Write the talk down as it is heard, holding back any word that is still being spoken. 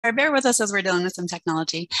Bear with us as we're dealing with some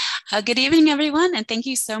technology. Good evening, everyone, and thank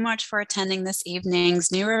you so much for attending this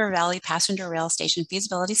evening's New River Valley Passenger Rail Station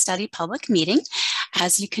Feasibility Study public meeting.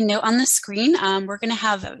 As you can note on the screen, we're going to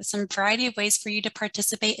have some variety of ways for you to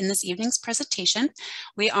participate in this evening's presentation.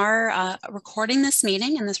 We are recording this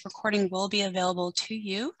meeting, and this recording will be available to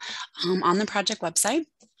you on the project website.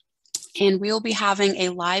 And we will be having a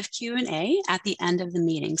live Q&A at the end of the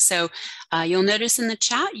meeting. So you'll notice in the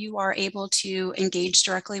chat, you are able to engage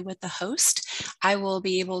directly with the host. I will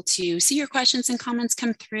be able to see your questions and comments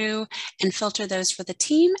come through and filter those for the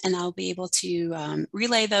team. And I'll be able to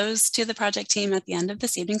relay those to the project team at the end of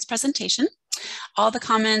this evening's presentation. All the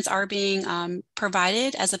comments are being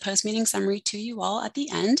provided as a post-meeting summary to you all at the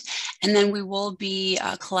end, and then we will be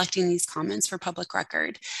collecting these comments for public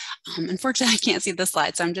record. Unfortunately, I can't see the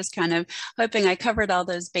slides, so I'm just kind of hoping I covered all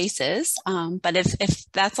those bases. But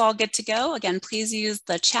if that's all good to go, again, please use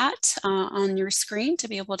the chat on your screen to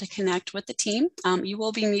be able to connect with the team. You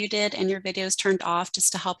will be muted and your videos turned off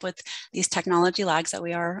just to help with these technology lags that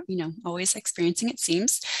we are, always experiencing, it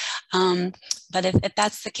seems. But if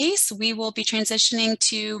that's the case, we will be transitioning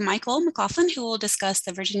to Michael McLaughlin, who will discuss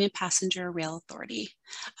the Virginia Passenger Rail Authority.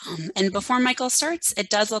 And before Michael starts, it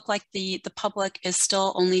does look like the public is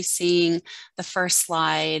still only seeing the first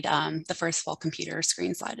slide, the first full computer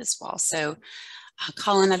screen slide as well. So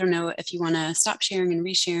Colin, I don't know if you want to stop sharing and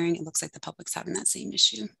resharing. It looks like the public's having that same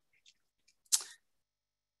issue.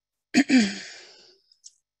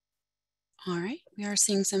 All right, we are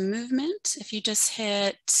seeing some movement. If you just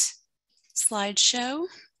hit slideshow.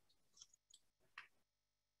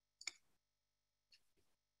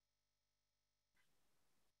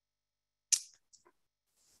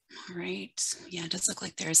 All right, yeah, it does look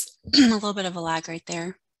like there's a little bit of a lag right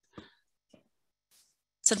there.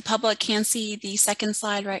 So the public can see the second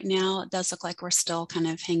slide right now. It does look like we're still kind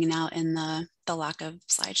of hanging out in the lack of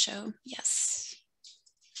slideshow. Yes.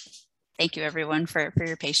 Thank you everyone for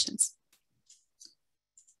your patience.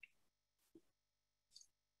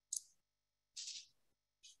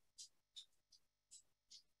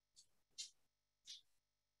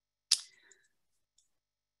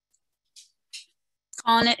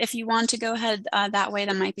 Colin, if you want to go ahead that way,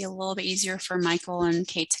 that might be a little bit easier for Michael and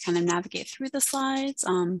Kate to kind of navigate through the slides.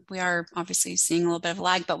 We are obviously seeing a little bit of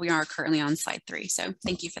lag, but we are currently on slide 3. So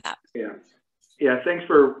thank you for that. Yeah. Thanks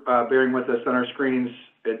for bearing with us on our screens.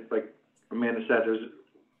 Like Amanda said,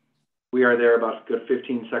 we are there about a good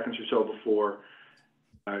 15 seconds or so before,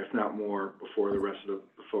 if not more, before the rest of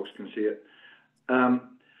the folks can see it.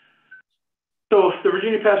 So the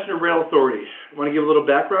Virginia Passenger Rail Authority, I want to give a little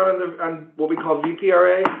background on what we call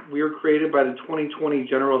VPRA. We were created by the 2020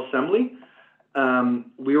 General Assembly.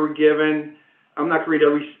 We were given, I'm not going to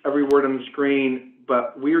read every word on the screen,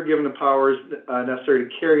 but we were given the powers necessary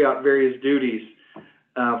to carry out various duties.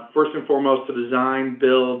 First and foremost, to design,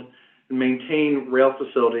 build, and maintain rail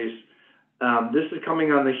facilities. This is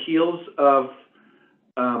coming on the heels of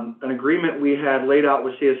an agreement we had laid out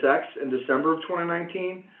with CSX in December of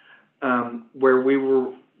 2019. Where we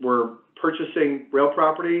were purchasing rail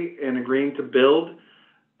property and agreeing to build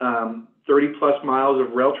 30+ miles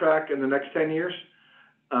of rail track in the next 10 years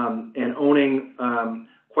and owning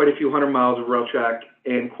quite a few hundred miles of rail track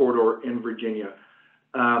and corridor in Virginia.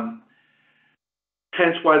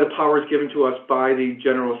 Hence why the power is given to us by the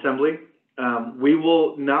General Assembly. We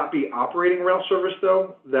will not be operating rail service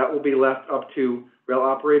though. That will be left up to rail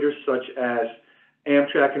operators such as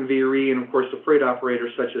Amtrak and VRE, and of course the freight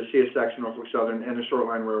operators such as CSX and Norfolk Southern and the short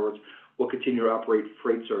line railroads will continue to operate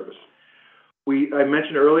freight service. I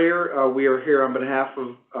mentioned earlier, we are here on behalf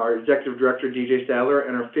of our Executive Director, DJ Sadler,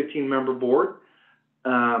 and our 15-member board.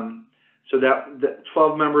 So that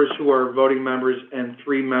 12 members who are voting members and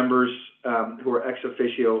 3 members who are ex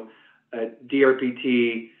officio at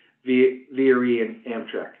DRPT, VRE, and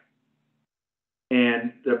Amtrak.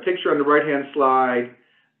 And the picture on the right-hand slide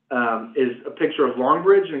is a picture of Long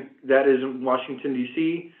Bridge, and that is in Washington,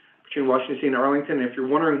 D.C., between Washington, D.C. and Arlington. If you're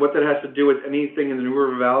wondering what that has to do with anything in the New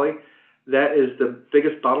River Valley, that is the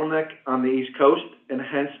biggest bottleneck on the East Coast, and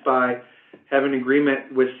hence by having an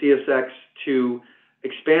agreement with CSX to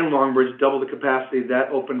expand Long Bridge, double the capacity, that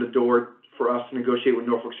opened the door for us to negotiate with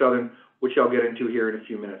Norfolk Southern, which I'll get into here in a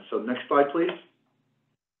few minutes. So next slide, please.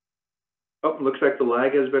 Oh, it looks like the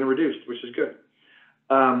lag has been reduced, which is good.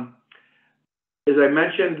 As I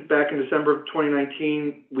mentioned, back in December of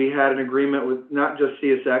 2019, we had an agreement with not just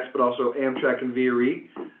CSX, but also Amtrak and VRE,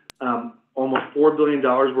 almost $4 billion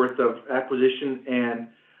worth of acquisition and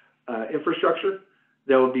infrastructure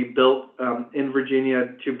that will be built in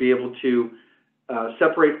Virginia to be able to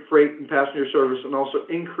separate freight and passenger service and also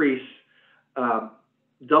increase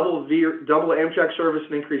double Amtrak service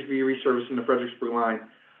and increase VRE service in the Fredericksburg line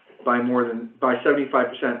by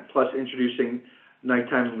 75%, plus introducing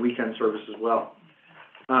nighttime and weekend service as well.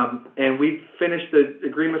 And we finished the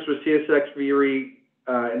agreements with CSX, VRE,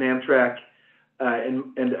 and Amtrak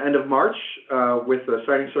in the end of March with a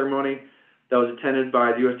signing ceremony that was attended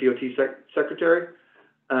by the U.S. DOT Secretary.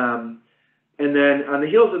 And then on the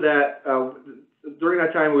heels of that, during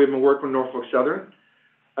that time, we've been working with Norfolk Southern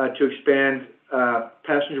to expand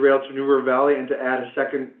passenger rail to New River Valley and to add a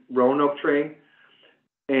second Roanoke train.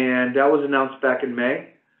 And that was announced back in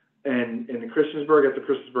May in Christiansburg at the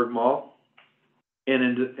Christiansburg Mall. And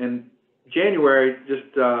in January,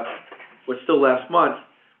 just was still last month,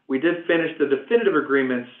 we did finish the definitive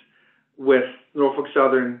agreements with Norfolk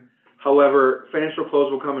Southern. However, financial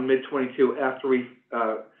close will come in mid-22 after we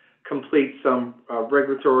complete some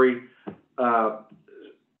regulatory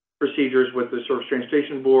procedures with the Surface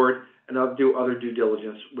Transportation Board, and I'll do other due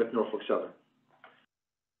diligence with Norfolk Southern.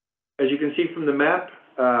 As you can see from the map,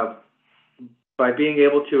 by being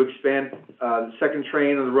able to expand the second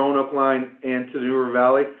train of the Roanoke line and to the New River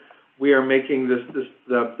Valley, we are making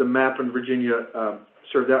the map in Virginia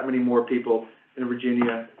serve that many more people in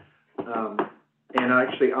Virginia, and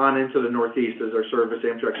actually on into the Northeast as our service,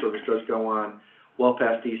 Amtrak service, does go on well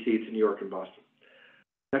past DC to New York and Boston.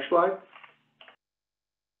 Next slide.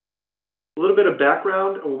 A little bit of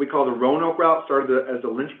background on what we call the Roanoke route. Started as the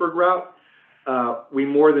Lynchburg route. We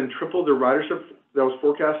more than tripled the ridership that was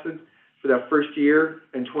forecasted for that first year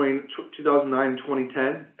in 2009 and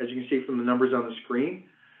 2010, as you can see from the numbers on the screen.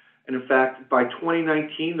 And in fact, by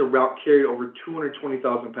 2019, the route carried over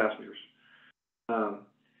 220,000 passengers.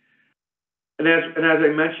 And as I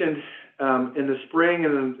mentioned, in the spring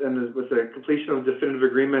and with the completion of definitive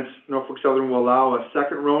agreements, Norfolk Southern will allow a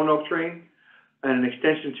second Roanoke train and an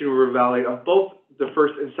extension to New River Valley of both the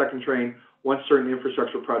first and second train once certain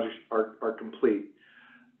infrastructure projects are complete.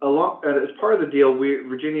 As part of the deal,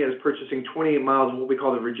 Virginia is purchasing 28 miles of what we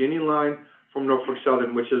call the Virginian line from Norfolk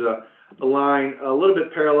Southern, which is a line a little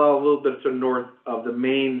bit parallel, a little bit to the north of the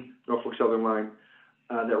main Norfolk Southern line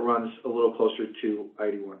that runs a little closer to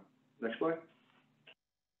I-81. Next slide.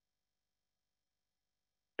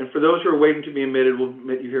 And for those who are waiting to be admitted, we'll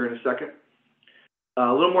admit you here in a second.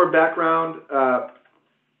 A little more background.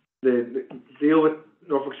 The deal with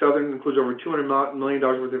Norfolk Southern includes over $200 million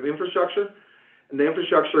worth of infrastructure. And the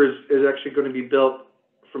infrastructure is actually going to be built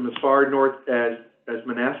from as far north as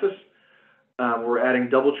Manassas. We're adding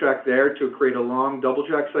double track there to create a long double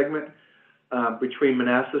track segment between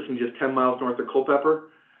Manassas and just 10 miles north of Culpeper.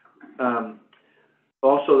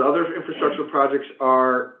 Also, the other infrastructure projects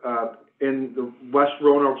are in the West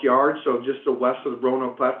Roanoke Yard, so just the west of the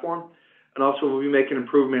Roanoke platform. And also, we'll be making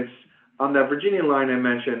improvements on that Virginia line I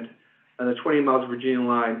mentioned, and the 20 miles of Virginia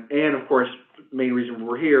line, and of course, the main reason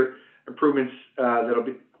we're here, improvements that'll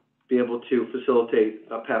be able to facilitate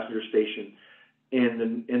a passenger station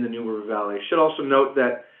in the New River Valley. I should also note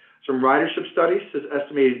that some ridership studies has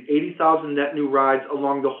estimated 80,000 net new rides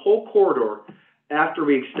along the whole corridor after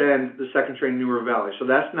we extend the second train to New River Valley. So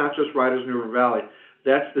that's not just riders in New River Valley.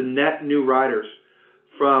 That's the net new riders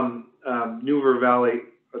from New River Valley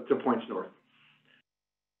to points north.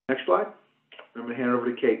 Next slide. I'm going to hand it over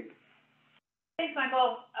to Kate. Thanks,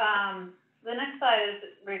 Michael. The next slide is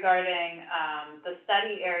regarding the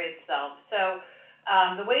study area itself. So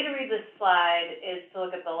the way to read this slide is to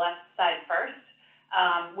look at the left side first,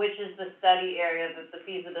 which is the study area that the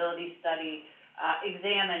feasibility study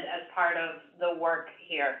examined as part of the work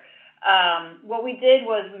here. What we did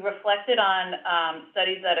was we reflected on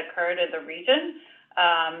studies that occurred in the region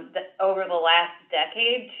over the last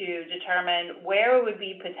decade to determine where it would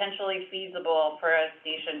be potentially feasible for a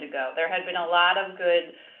station to go. There had been a lot of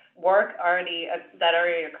good work that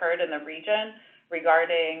already occurred in the region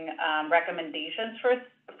regarding recommendations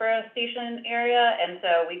for a station area, and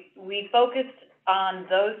so we focused on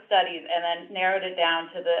those studies and then narrowed it down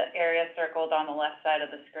to the area circled on the left side of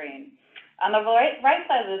the screen. On the right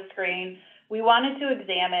side of the screen, we wanted to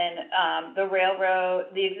examine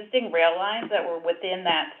the existing rail lines that were within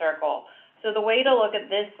that circle. So the way to look at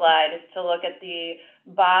this slide is to look at the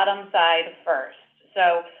bottom side first.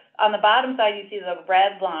 So on the bottom side, you see the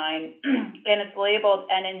red line, and it's labeled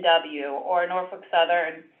NNW, or Norfolk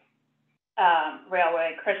Southern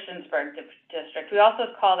Railway Christiansburg District. We also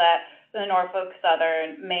call that the Norfolk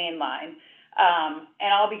Southern Main Line.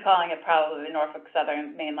 And I'll be calling it probably the Norfolk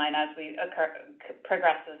Southern Main Line as we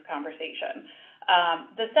progress this conversation.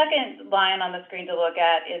 The second line on the screen to look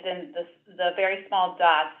at is in the very small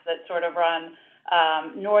dots that sort of run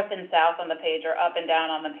north and south on the page, or up and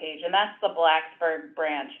down on the page, and that's the Blacksburg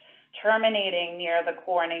branch, terminating near the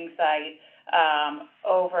Corning site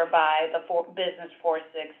over by the Business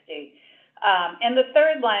 460. And the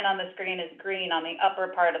third line on the screen is green on the upper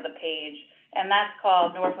part of the page, and that's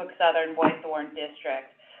called Norfolk Southern Whitethorn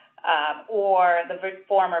District, or the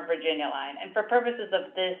former Virginia line. And for purposes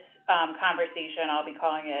of this conversation, I'll be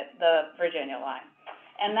calling it the Virginia line.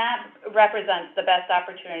 And that represents the best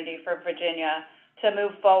opportunity for Virginia to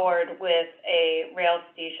move forward with a rail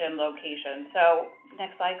station location. So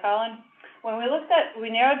next slide, Colin. When we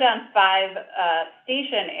narrowed down 5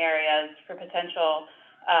 station areas for potential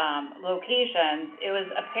locations, it was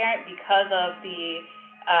apparent because of the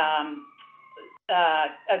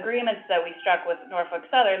agreements that we struck with Norfolk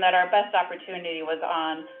Southern that our best opportunity was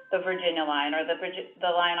on the Virginia line, or the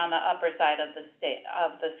line on the upper side of the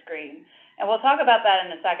screen. And we'll talk about that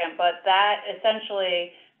in a second, but that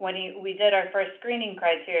essentially, when we did our first screening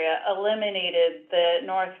criteria, eliminated the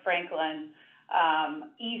North Franklin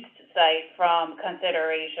East site from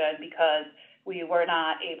consideration because we were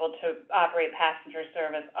not able to operate passenger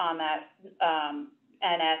service on that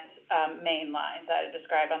NS main line that is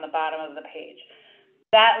described on the bottom of the page.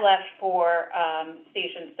 That left for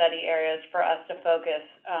station study areas for us to focus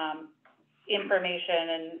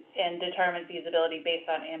information and determine feasibility based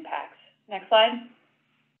on impacts. Next slide.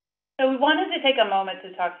 So we wanted to take a moment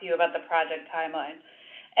to talk to you about the project timeline.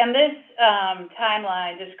 And this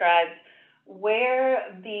timeline describes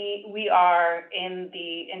where we are in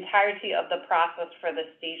the entirety of the process for the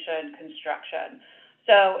station construction.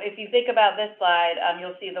 So if you think about this slide,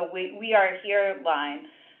 you'll see the we are here line.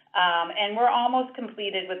 And we're almost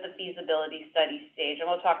completed with the feasibility study stage, and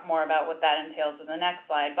we'll talk more about what that entails in the next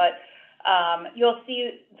slide. But you'll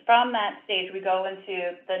see from that stage, we go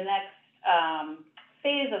into the next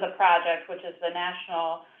phase of the project, which is the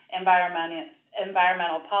National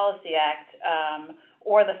Environmental Policy Act,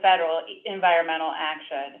 or the Federal Environmental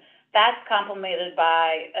Action. That's complemented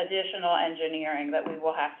by additional engineering that we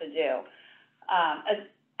will have to do.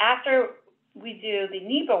 After we do the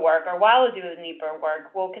NEPA work, or while we do the NEPA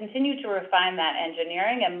work, we'll continue to refine that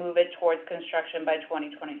engineering and move it towards construction by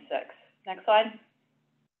 2026. Next slide.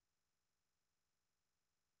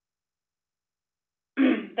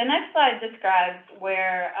 The next slide describes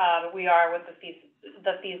where we are with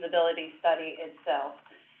the feasibility study itself.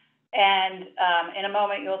 And in a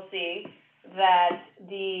moment, you'll see that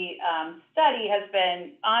the study has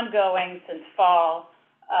been ongoing since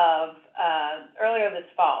earlier this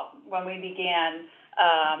fall, when we began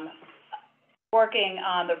working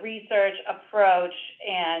on the research approach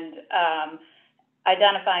and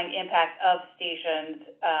identifying impact of stations,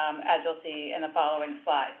 as you'll see in the following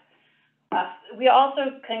slides. We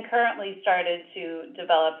also concurrently started to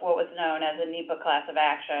develop what was known as a NEPA class of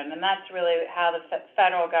action, and that's really how the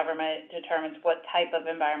federal government determines what type of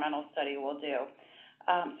environmental study we'll do.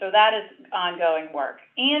 So that is ongoing work.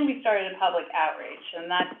 And we started a public outreach, and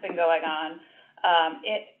that's been going on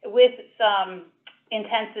with some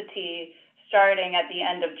intensity starting at the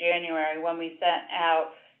end of January, when we sent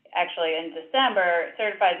out, actually in December,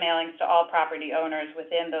 certified mailings to all property owners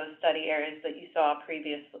within those study areas that you saw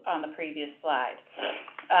on the previous slide.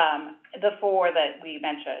 The 4 that we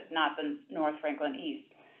mentioned, not the North Franklin East.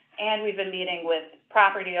 And we've been meeting with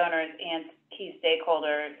property owners and key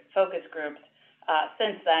stakeholder focus groups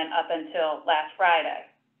since then, up until last Friday.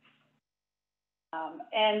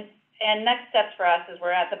 And next steps for us is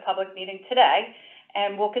we're at the public meeting today,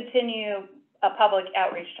 and we'll continue a public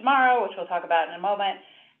outreach tomorrow, which we'll talk about in a moment,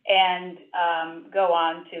 and go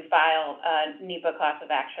on to file a NEPA class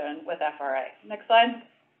of action with FRA. Next slide.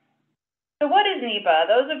 So what is NEPA?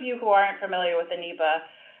 Those of you who aren't familiar with the NEPA,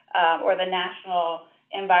 or the National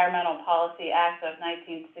Environmental Policy Act of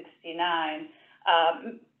 1969,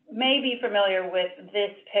 may be familiar with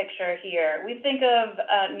this picture here. We think of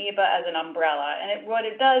NEPA as an umbrella, and what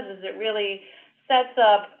it does is it really sets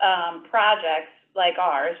up projects like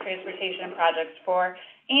ours, transportation projects, for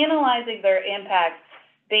analyzing their impacts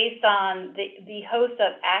based on the host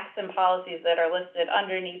of acts and policies that are listed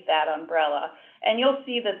underneath that umbrella. And you'll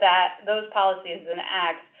see that those policies and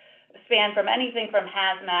acts span from anything from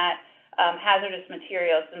hazmat, hazardous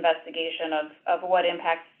materials investigation of what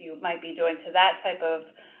impacts you might be doing to that type of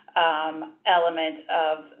element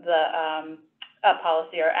of the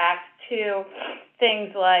policy or act, to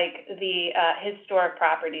things like the historic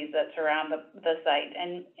properties that surround the site,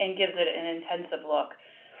 and gives it an intensive look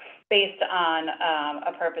based on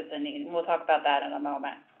a purpose and need. And we'll talk about that in a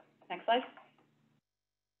moment. Next slide.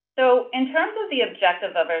 So in terms of the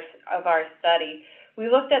objective of our study, we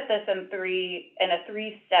looked at this in a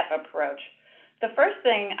 3-step approach. the first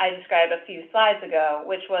thing I described a few slides ago,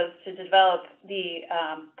 which was to develop the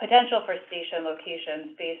potential for station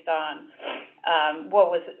locations based on what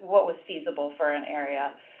was feasible for an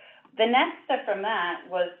area. The next step from that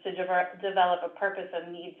was to develop a purpose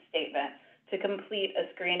and needs statement to complete a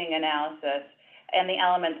screening analysis and the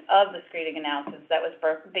elements of the screening analysis that was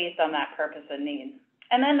based on that purpose and need.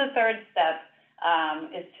 And then the third step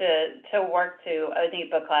is to work to a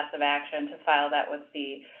NEPA class of action to file that with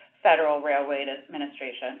the Federal Railway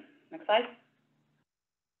Administration. Next slide.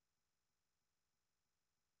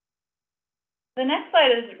 The next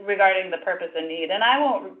slide is regarding the purpose and need, and I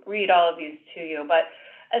won't read all of these to you, but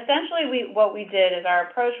essentially what we did is our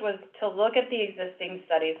approach was to look at the existing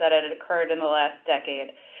studies that had occurred in the last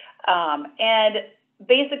decade. And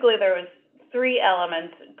basically there was three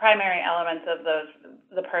elements, primary elements of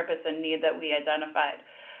the purpose and need that we identified.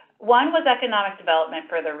 One was economic development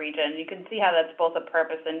for the region. You can see how that's both a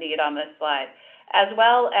purpose and need on this slide, as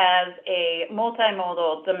well as a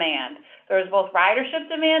multimodal demand. There was both ridership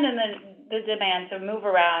demand and then the demand to move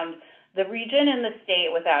around the region and the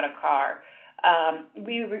state without a car.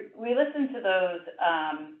 We listened to those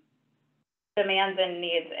demands and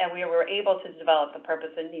needs, and we were able to develop the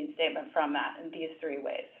purpose and need statement from that in these 6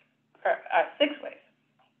 ways.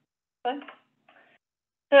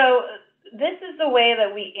 So this is the way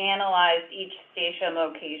that we analyzed each station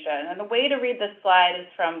location, and the way to read this slide is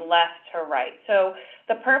from left to right. So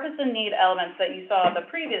the purpose and need elements that you saw on the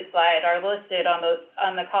previous slide are listed on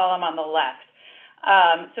the column on the left.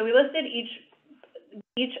 So we listed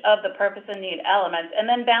each of the purpose and need elements and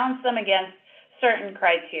then balanced them against certain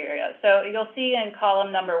criteria. So you'll see in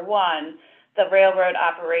column number 1, the railroad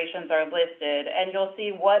operations are listed, and you'll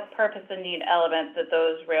see what purpose and need elements that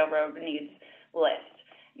those railroad needs list.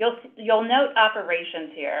 You'll note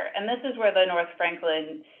operations here, and this is where the North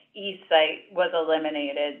Franklin East site was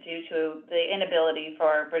eliminated due to the inability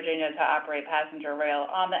for Virginia to operate passenger rail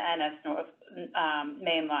on the NS North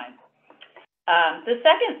main line. The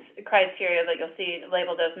second criteria that you'll see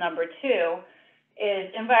labeled as number 2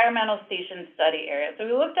 is environmental station study area. So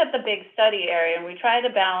we looked at the big study area and we tried to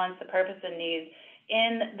balance the purpose and needs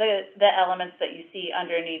in the elements that you see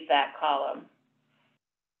underneath that column.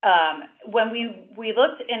 When we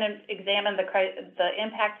looked and examined the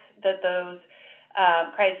impact that those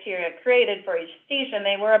criteria created for each station,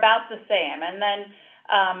 they were about the same. And then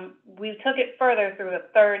we took it further through a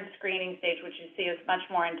third screening stage, which you see is much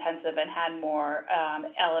more intensive and had more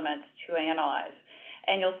elements to analyze.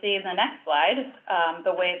 And you'll see in the next slide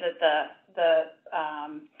the way that the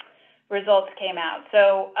results came out.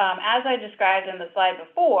 So as I described in the slide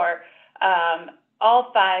before,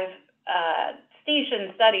 all 5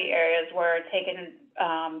 station study areas were taken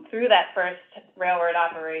through that first railroad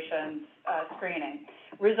operations screening,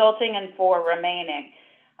 resulting in 4 remaining.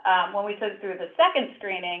 When we took through the second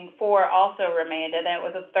screening, 4 also remained, and it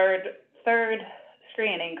was a third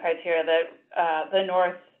screening criteria that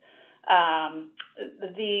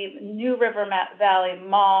the New River Valley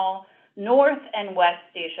Mall North and West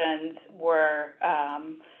stations were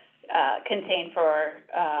contained for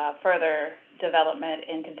further development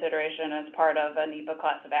in consideration as part of a NEPA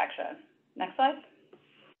class of action. Next slide.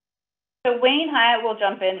 So Wayne Hyatt will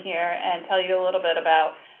jump in here and tell you a little bit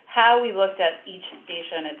about how we looked at each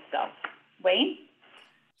station itself. Wayne?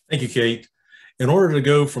 Thank you, Kate. In order to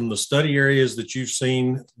go from the study areas that you've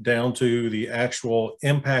seen down to the actual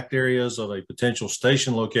impact areas of a potential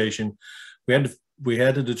station location, we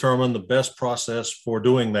had to determine the best process for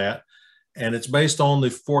doing that. And it's based on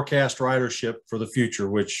the forecast ridership for the future,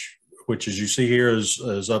 which as you see here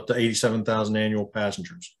is up to 87,000 annual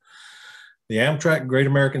passengers. The Amtrak Great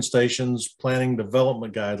American Stations Planning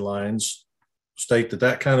Development Guidelines state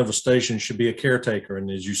that kind of a station should be a caretaker.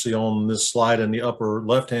 And as you see on this slide in the upper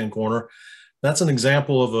left-hand corner, that's an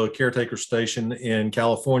example of a caretaker station in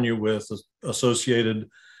California with associated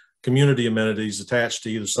community amenities attached to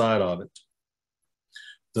either side of it.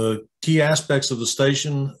 The key aspects of the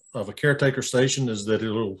station, of a caretaker station, is that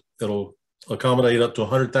it'll accommodate up to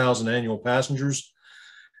 100,000 annual passengers,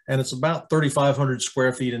 and it's about 3,500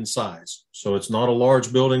 square feet in size. So it's not a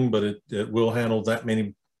large building, but it will handle that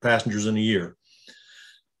many passengers in a year.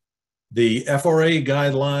 The FRA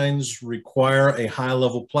guidelines require a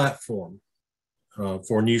high-level platform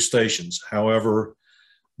for new stations. However,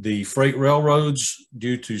 the freight railroads,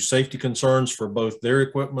 due to safety concerns for both their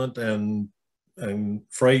equipment and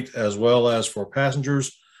freight as well as for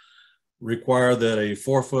passengers, require that a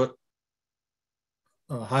 4-foot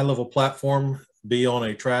high-level platform be on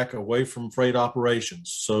a track away from freight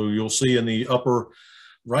operations. So you'll see in the upper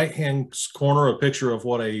right-hand corner a picture of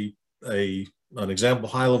what an example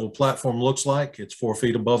high-level platform looks like. It's 4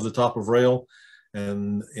 feet above the top of rail.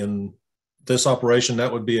 And in this operation,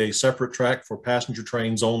 that would be a separate track for passenger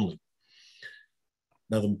trains only.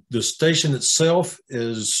 Now, the station itself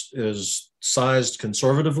is sized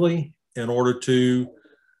conservatively in order to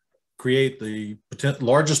create the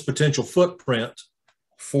largest potential footprint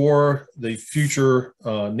for the future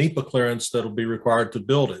NEPA clearance that will be required to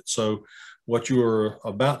build it. So what you are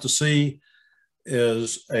about to see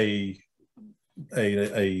is a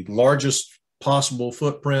largest possible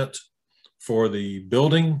footprint for the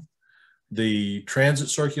building, the transit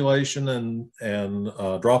circulation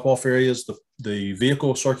and drop-off areas, the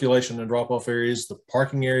vehicle circulation and drop-off areas, the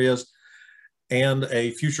parking areas, and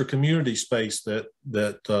a future community space that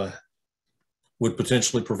would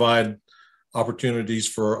potentially provide opportunities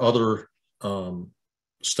for other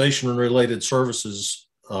station-related services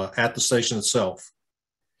at the station itself.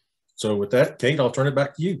 So with that, Kate, I'll turn it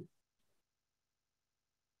back to you.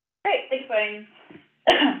 Great, thanks, Wayne.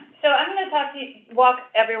 So I'm going to walk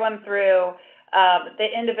everyone through the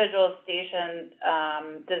individual station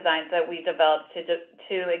designs that we developed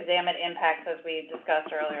to examine impacts as we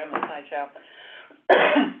discussed earlier in the slideshow.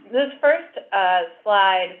 This first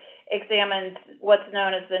slide examines what's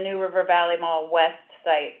known as the New River Valley Mall West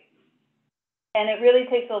site. And it really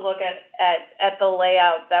takes a look at the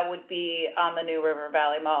layout that would be on the New River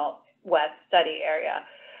Valley Mall West study area.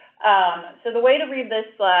 So the way to read this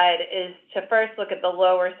slide is to first look at the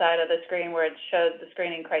lower side of the screen where it shows the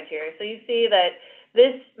screening criteria. So you see that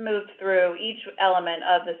this moved through each element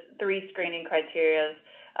of the 3 screening criteria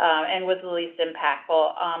and was the least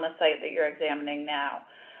impactful on the site that you're examining now.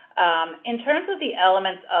 In terms of the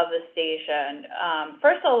elements of the station,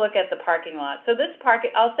 first I'll look at the parking lot. So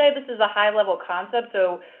I'll say this is a high-level concept,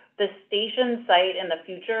 so the station site in the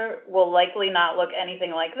future will likely not look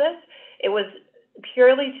anything like this. It was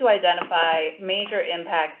purely to identify major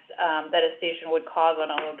impacts that a station would cause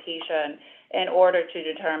on a location in order to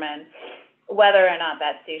determine whether or not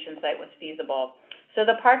that station site was feasible. So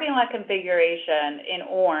the parking lot configuration in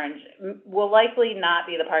orange will likely not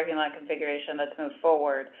be the parking lot configuration that's moved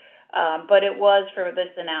forward, but it was, for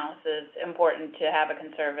this analysis, important to have a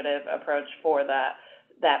conservative approach for that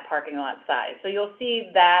parking lot size. So you'll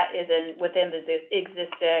see that is within the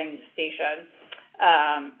existing station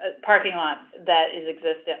parking lot that is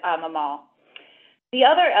existent on the mall. The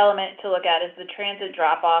other element to look at is the transit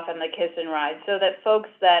drop-off and the kiss and ride, so that folks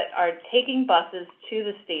that are taking buses to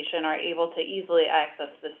the station are able to easily access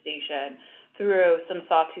the station through some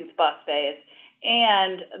sawtooth bus bays.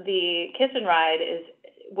 And the kiss and ride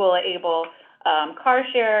will enable car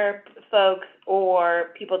share folks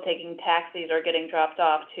or people taking taxis or getting dropped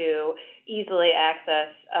off to easily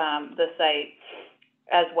access the site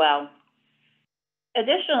as well.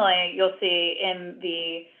 Additionally, you'll see in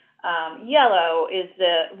the yellow is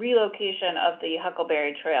the relocation of the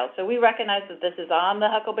Huckleberry Trail. So we recognize that this is on the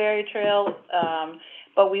Huckleberry Trail,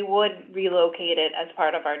 but we would relocate it as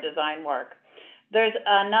part of our design work. There's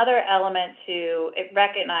another element to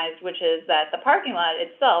recognize, which is that the parking lot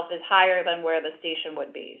itself is higher than where the station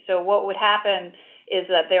would be. So what would happen is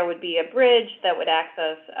that there would be a bridge that would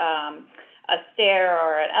access a stair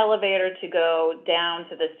or an elevator to go down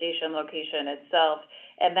to the station location itself,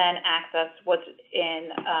 and then access what's in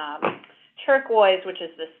turquoise, which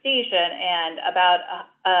is the station, and about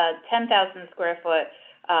a 10,000 square foot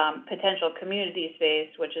potential community space,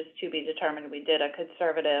 which is to be determined. We did a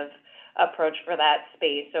conservative approach for that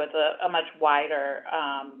space, so it's a much wider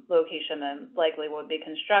location than likely would be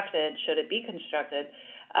constructed, should it be constructed.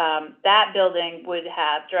 That building would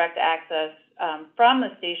have direct access from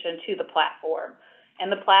the station to the platform,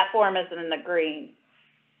 and the platform is in the green.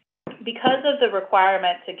 Because of the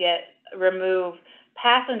requirement to remove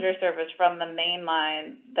passenger service from the main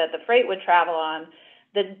line that the freight would travel on,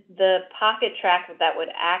 the pocket track that would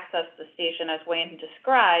access the station, as Wayne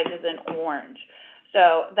described, is in orange.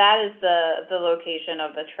 So that is the location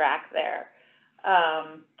of the track there.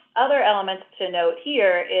 Other elements to note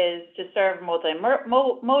here is to serve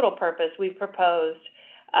multimodal purpose. We proposed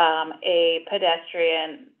a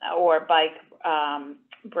pedestrian or bike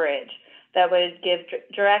bridge that would give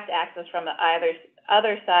direct access from the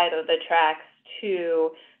other side of the tracks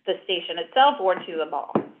to the station itself or to the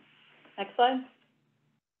mall. Next slide.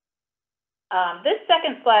 This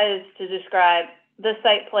second slide is to describe the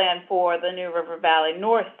site plan for the New River Valley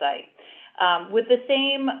North site. With the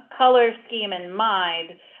same color scheme in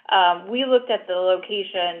mind, we looked at the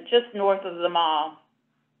location just north of the mall,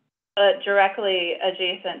 directly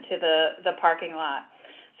adjacent to the parking lot.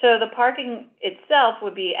 So the parking itself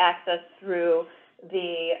would be accessed through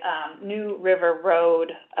the New River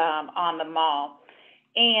Road on the mall.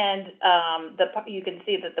 And you can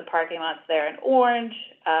see that the parking lot's there in orange,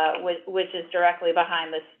 which is directly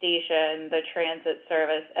behind the station, the transit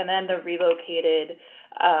service, and then the relocated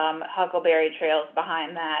Huckleberry Trails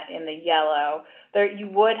behind that in the yellow. There, you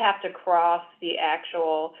would have to cross the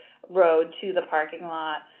actual road to the parking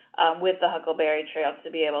lot with the Huckleberry Trails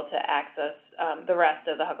to be able to access the rest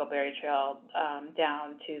of the Huckleberry Trail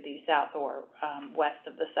down to the south or west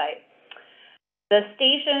of the site. The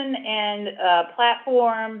station and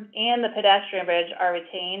platform and the pedestrian bridge are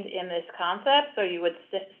retained in this concept, so you would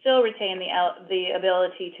still retain the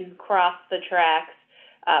ability to cross the tracks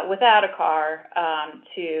without a car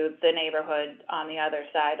to the neighborhood on the other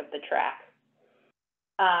side of the track.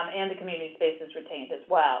 And the community space is retained as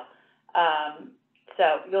well.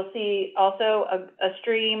 So you'll see also a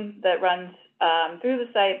stream that runs through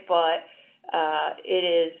the site, but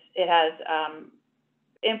it has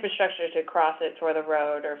infrastructure to cross it for the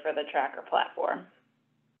road or for the track or platform.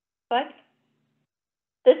 But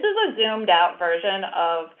this is a zoomed out version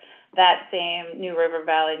of that same New River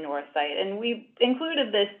Valley North site, and we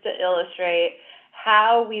included this to illustrate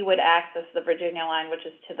how we would access the Virginia line, which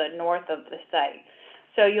is to the north of the site.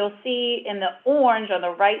 So you'll see in the orange on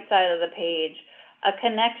the right side of the page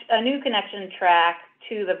a new connection track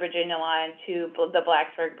to the Virginia line to the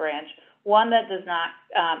Blacksburg branch, one that does not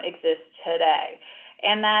exist today.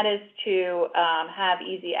 And that is to have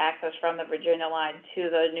easy access from the Virginia line to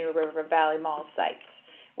the New River Valley Mall sites,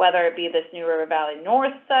 whether it be this New River Valley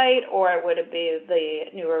North site or it would be the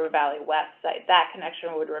New River Valley West site. That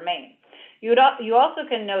connection would remain. You also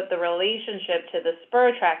can note the relationship to the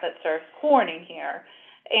spur track that serves Corning here,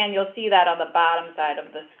 and you'll see that on the bottom side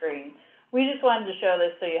of the screen. We just wanted to show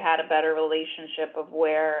this so you had a better relationship of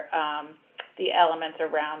where the elements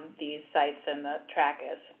around these sites and the track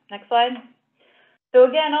is. Next slide. So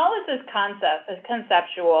again, all this is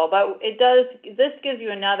conceptual, but this gives you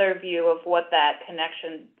another view of what that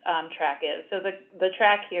connection track is. So the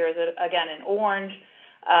track here is, again, in orange.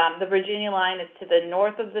 The Virginia line is to the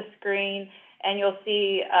north of the screen, and you'll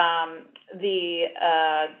see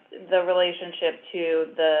the relationship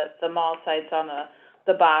to the mall sites on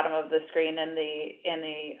the bottom of the screen in the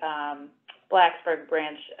Blacksburg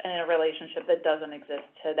branch in a relationship that doesn't exist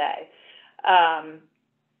today.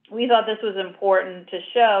 We thought this was important to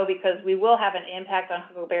show because we will have an impact on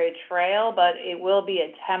Huckleberry Trail, but it will be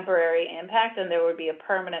a temporary impact, and there would be a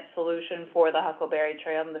permanent solution for the Huckleberry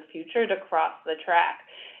Trail in the future to cross the track.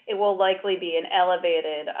 It will likely be an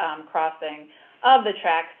elevated crossing of the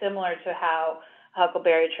track, similar to how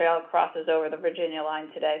Huckleberry Trail crosses over the Virginia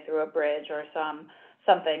line today through a bridge or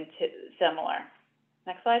something similar.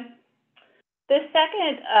 Next slide. This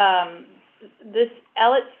second this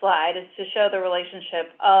Ellet slide is to show the relationship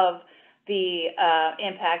of the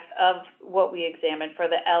impacts of what we examined for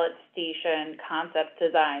the Ellet Station concept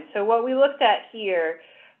design. So what we looked at here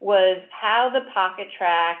was how the pocket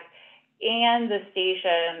track and the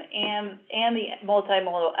station and the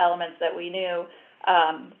multimodal elements that we knew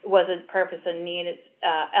was a purpose and needed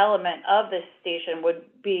element of this station would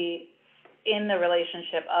be in the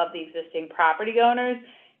relationship of the existing property owners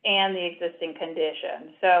and the existing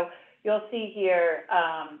conditions. So you'll see here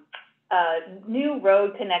a new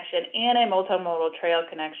road connection and a multimodal trail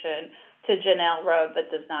connection to Janelle Road that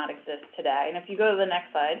does not exist today. And if you go to the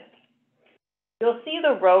next slide, you'll see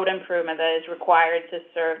the road improvement that is required to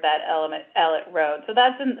serve that Ellet Road. So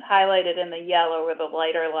that's highlighted in the yellow or the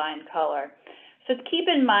lighter line color. So keep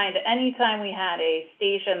in mind, anytime we had a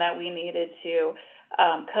station that we needed to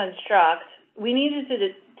construct, we needed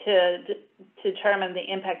to determine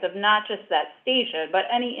the impact of not just that station, but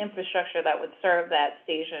any infrastructure that would serve that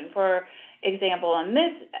station. For example, on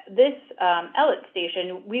this Ellet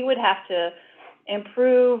station, we would have to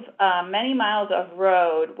improve many miles of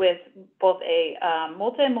road with both a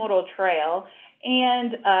multimodal trail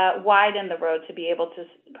and widen the road to be able to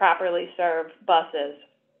properly serve buses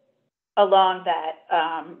along that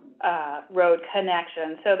road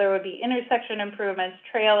connection. So there would be intersection improvements,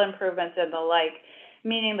 trail improvements, and the like,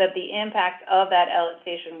 meaning that the impact of that Ellet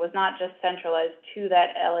station was not just centralized to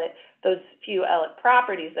that those few Ellet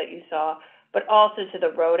properties that you saw, but also to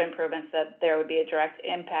the road improvements that there would be a direct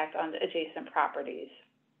impact on adjacent properties.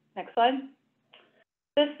 Next slide.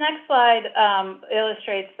 This next slide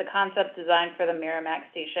illustrates the concept design for the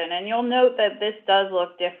Merrimack station, and you'll note that this does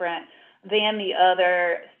look different than the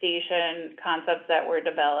other station concepts that were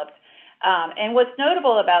developed. And what's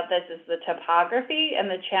notable about this is the topography and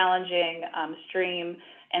the challenging stream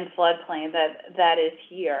and floodplain that is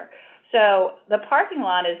here. So the parking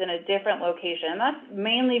lot is in a different location, and that's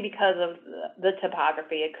mainly because of the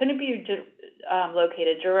topography. It couldn't be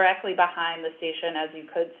located directly behind the station as you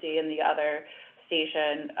could see in the other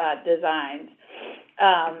station designs.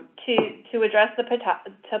 To address the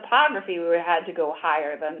topography, we had to go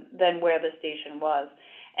higher than where the station was.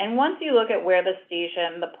 And once you look at where the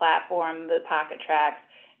station, the platform, the pocket tracks,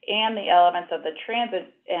 and the elements of the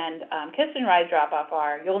transit and kiss and ride drop-off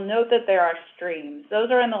are, you'll note that there are streams. Those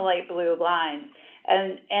are in the light blue lines,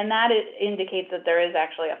 and that indicates that there is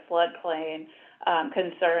actually a floodplain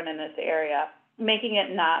concern in this area, making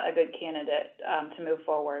it not a good candidate to move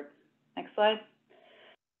forward. Next slide.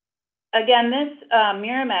 Again, this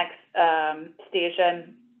Miramax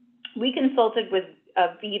station, we consulted with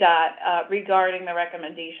VDOT regarding the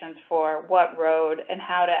recommendations for what road and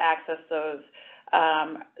how to access those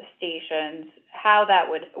stations, how that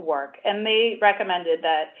would work. And they recommended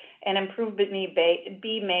that an improvement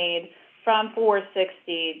be made from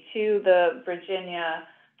 460 to the Virginia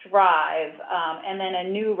Drive, and then a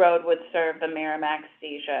new road would serve the Miramax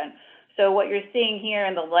station. So what you're seeing here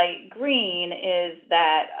in the light green is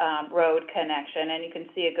that road connection, and you can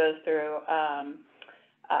see it goes through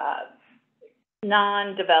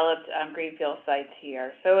non-developed greenfield sites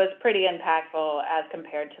here. So it's pretty impactful as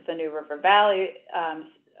compared to the New River Valley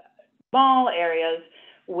small areas,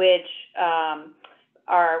 which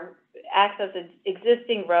are access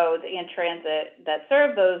existing roads and transit that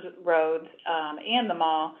serve those roads and the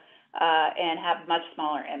mall and have much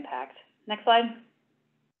smaller impact. Next slide.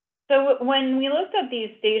 So when we looked at these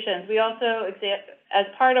stations, we also, as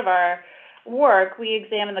part of our work, we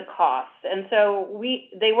examined the costs. And so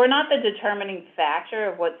they were not the determining factor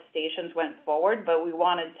of what stations went forward, but we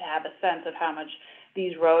wanted to have a sense of how much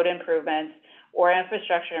these road improvements or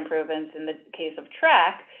infrastructure improvements, in the case of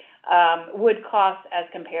track, would cost as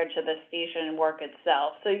compared to the station work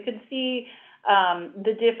itself. So you can see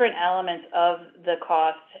the different elements of the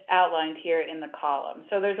cost outlined here in the column.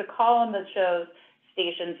 So there's a column that shows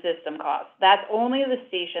station system costs. That's only the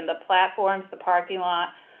station, the platforms, the parking lot,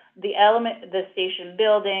 the station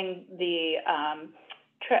building, the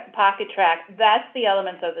pocket track. That's the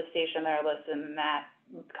elements of the station that are listed in that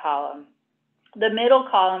column. The middle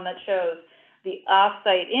column that shows the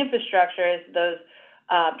off-site infrastructure is those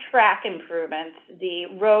track improvements, the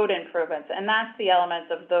road improvements, and that's the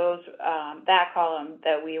elements of those that column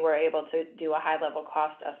that we were able to do a high-level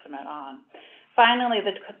cost estimate on. Finally,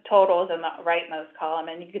 the totals in the rightmost column,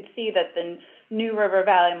 and you can see that the New River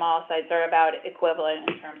Valley Mall sites are about equivalent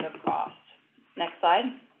in terms of cost. Next slide.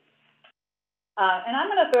 And I'm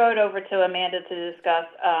going to throw it over to Amanda to discuss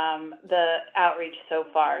the outreach so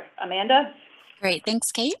far. Amanda? Great,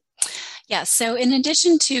 thanks, Kate. Yeah, so in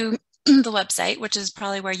addition to the website, which is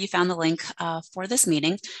probably where you found the link for this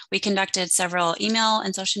meeting, we conducted several email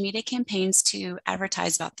and social media campaigns to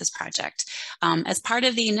advertise about this project. As part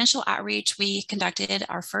of the initial outreach, we conducted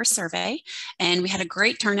our first survey, and we had a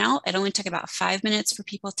great turnout. It only took about 5 minutes for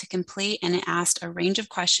people to complete, and it asked a range of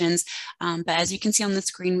questions. But as you can see on the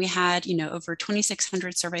screen, we had over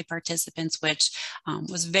 2,600 survey participants, which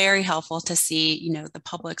was very helpful to see the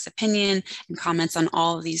public's opinion and comments on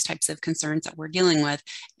all of these types of concerns that we're dealing with.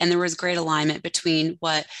 And there was great alignment between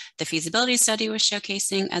what the feasibility study was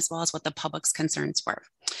showcasing as well as what the public's concerns were.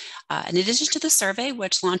 In addition to the survey,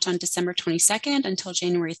 which launched on December 22nd until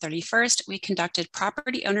January 31st, we conducted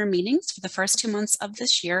property owner meetings for the first 2 months of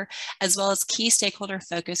this year, as well as key stakeholder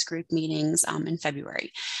focus group meetings in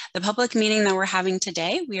February. The public meeting that we're having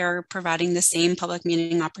today, we are providing the same public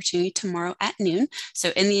meeting opportunity tomorrow at noon.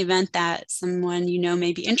 So in the event that someone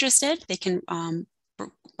may be interested, they can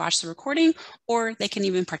watch the recording, or they can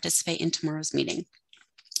even participate in tomorrow's meeting.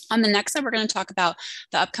 On the next slide, we're going to talk about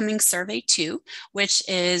the upcoming Survey 2, which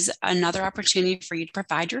is another opportunity for you to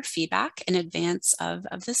provide your feedback in advance of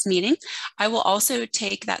this meeting. I will also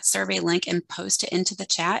take that survey link and post it into the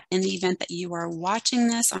chat in the event that you are watching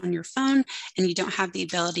this on your phone and you don't have the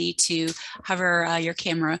ability to hover your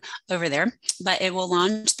camera over there. But it will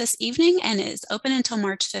launch this evening and is open until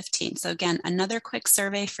March 15th. So again, another quick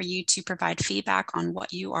survey for you to provide feedback on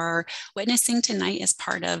what you are witnessing tonight as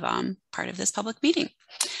part of this public meeting.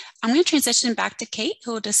 I'm going to transition back to Kate,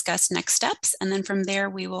 who will discuss next steps, and then from there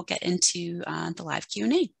we will get into the live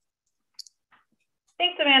Q&A.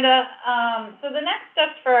 Thanks, Amanda. So the next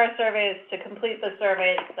steps for our survey is to complete the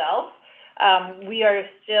survey itself. We are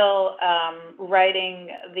still writing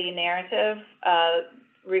the narrative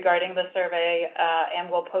regarding the survey, and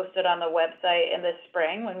we'll post it on the website in the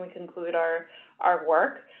spring when we conclude our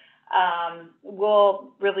work.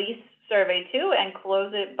 We'll release Survey 2 and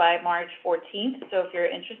close it by March 14th. So if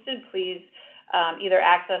you're interested, please either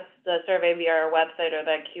access the survey via our website or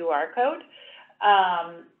the QR code.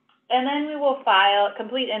 And then we will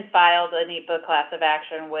complete and file the NEPA class of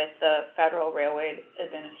action with the Federal Railway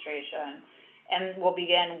Administration. and we'll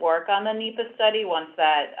begin work on the NEPA study once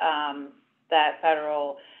that, that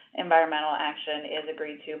federal environmental action is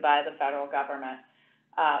agreed to by the federal government.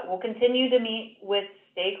 We'll continue to meet with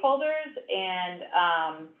stakeholders,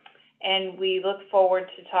 and we look forward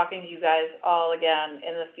to talking to you guys all again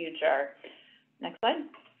in the future. Next slide.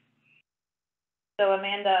 So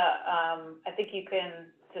Amanda, I think you can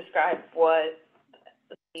describe what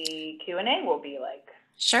the Q&A will be like.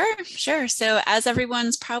 Sure. So as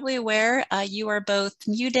everyone's probably aware, you are both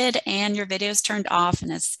muted and your video is turned off.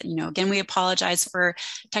 And as you know, again, we apologize for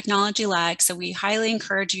technology lag. So we highly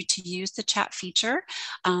encourage you to use the chat feature.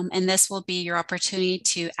 And this will be your opportunity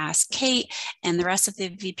to ask Kate and the rest of the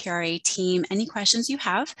VPRA team any questions you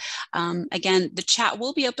have. Again, the chat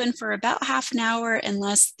will be open for about half an hour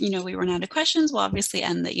unless, you know, we run out of questions. We'll obviously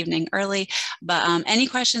end the evening early, but any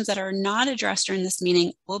questions that are not addressed during this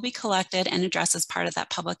meeting will be collected and addressed as part of that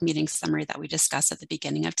public meeting summary that we discussed at the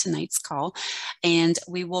beginning of tonight's call. And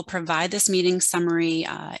we will provide this meeting summary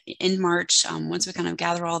in March once we kind of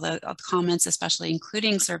gather all the comments, especially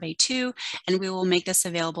including survey 2, and we will make this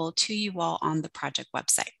available to you all on the project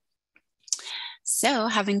website. So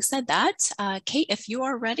having said that, Kate, if you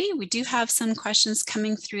are ready, we do have some questions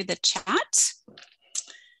coming through the chat.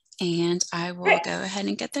 And I will go ahead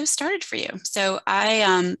and get those started for you. So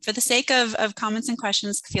I, for the sake of comments and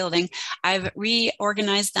questions fielding, I've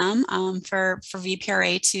reorganized them for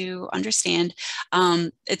VPRA to understand.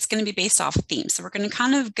 It's going to be based off of themes. So we're going to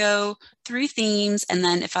kind of go through themes, and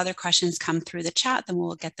then if other questions come through the chat, then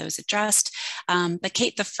we'll get those addressed. But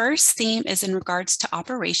Kate, the first theme is in regards to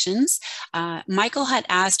operations. Michael had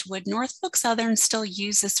asked, would Norfolk Southern still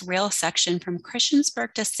use this rail section from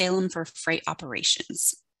Christiansburg to Salem for freight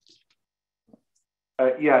operations?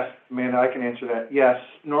 Yes, Amanda, I can answer that. Yes,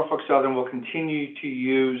 Norfolk Southern will continue to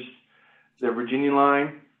use the Virginia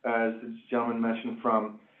line, as the gentleman mentioned,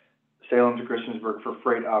 from Salem to Christiansburg for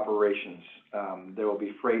freight operations. There will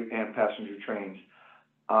be freight and passenger trains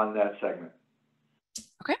on that segment.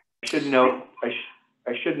 Okay.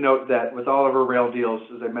 I should note that with all of our rail deals,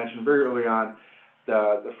 as I mentioned very early on,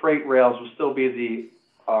 the freight rails will still be the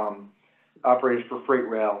operators for freight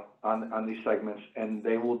rail on these segments, and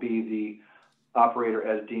they will be the operator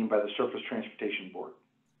as deemed by the Surface Transportation Board.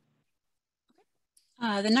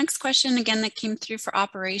 The next question, again, that came through for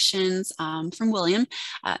operations from William.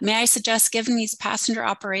 May I suggest giving these passenger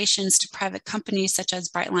operations to private companies such as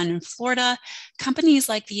Brightline in Florida? Companies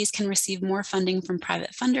like these can receive more funding from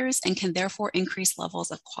private funders and can therefore increase levels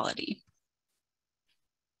of quality.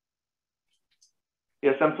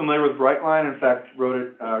 Yes, I'm familiar with Brightline. In fact, wrote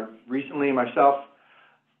it recently myself.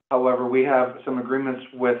 However, we have some agreements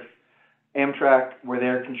with Amtrak where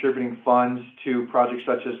they're contributing funds to projects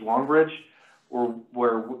such as Long Bridge,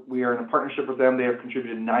 where we are in a partnership with them. They have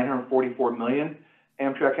contributed $944 million,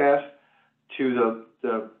 Amtrak has, to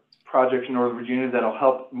the projects in Northern Virginia that'll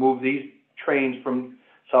help move these trains from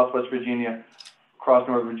Southwest Virginia across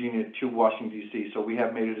Northern Virginia to Washington, D.C. So we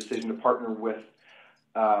have made a decision to partner with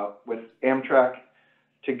Amtrak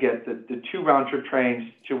to get the 2 round-trip trains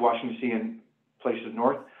to Washington, D.C. and places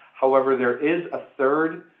north. However, there is a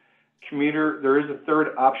third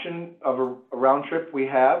option of a round trip we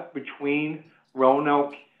have between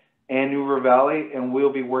Roanoke and New River Valley, and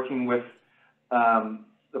we'll be working with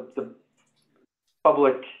the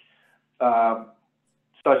public,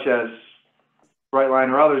 such as Brightline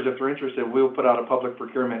or others, if they're interested. We'll put out a public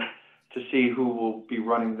procurement to see who will be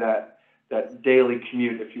running that daily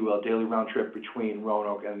commute, if you will, daily round trip between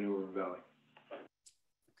Roanoke and New River Valley.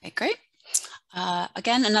 Okay, great.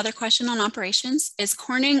 Again, another question on operations. Is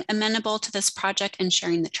Corning amenable to this project and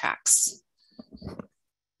sharing the tracks?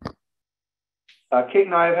 Kate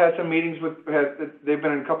and I have had some meetings they've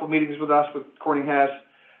been in a couple of meetings with us, with Corning has,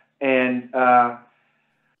 and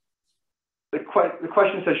the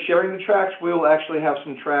question says sharing the tracks. We will actually have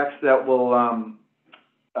some tracks that will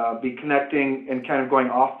be connecting and kind of going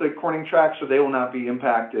off the Corning tracks, so they will not be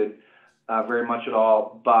impacted very much at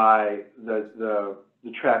all by the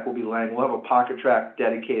track will be laying. We'll have a pocket track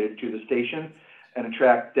dedicated to the station and a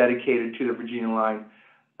track dedicated to the Virginia line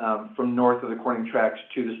from north of the Corning tracks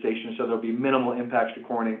to the station. So there'll be minimal impacts to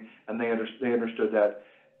Corning, and they understood that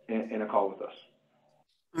in a call with us.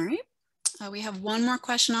 All right. We have one more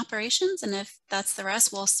question, operations, and if that's the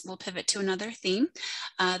rest, we'll pivot to another theme.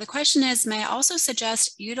 The question is, may I also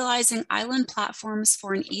suggest utilizing island platforms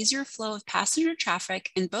for an easier flow of passenger traffic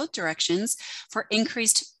in both directions for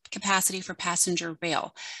increased capacity for passenger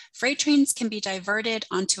rail? Freight trains can be diverted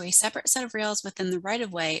onto a separate set of rails within the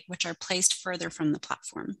right-of-way, which are placed further from the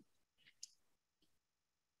platform.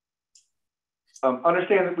 We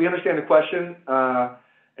understand the question.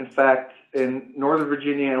 In fact, in Northern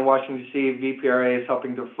Virginia and Washington, D.C., VPRA is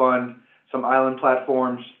helping to fund some island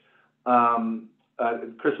platforms,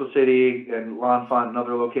 Crystal City and L'Enfant and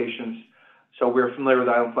other locations. So we're familiar with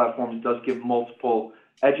island platforms. It does give multiple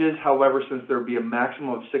edges. However, since there will be a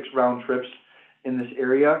maximum of 6 round trips in this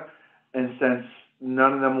area, and since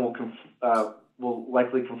none of them will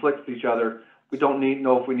likely conflict with each other, we don't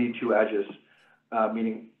know if we need 2 edges,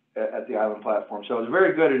 meaning at the island platform. So it's a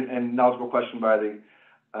very good and knowledgeable question by the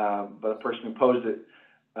person who posed it.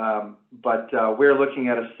 But we're looking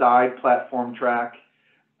at a side platform track,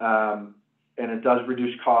 and it does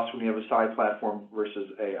reduce costs when you have a side platform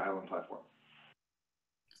versus a island platform.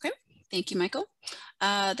 Okay, thank you, Michael.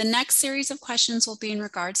 The next series of questions will be in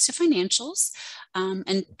regards to financials,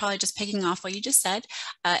 and probably just picking off what you just said.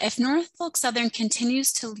 If Norfolk Southern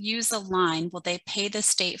continues to use the line, will they pay the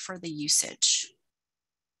state for the usage?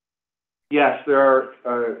 Yes, there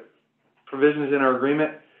are provisions in our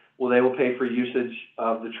agreement where they will pay for usage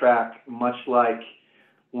of the track, much like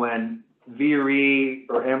when VRE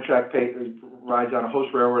or Amtrak rides on a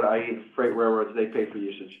host railroad, i.e. freight railroads, they pay for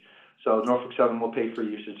usage. So Norfolk Southern will pay for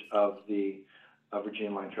usage of the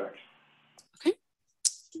Virginia line tracks. Okay.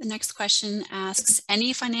 The next question asks,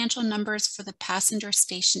 any financial numbers for the passenger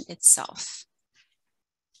station itself?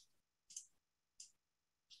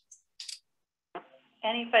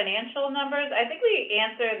 Any financial numbers? I think we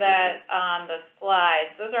answered that on the slides.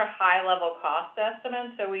 Those are high-level cost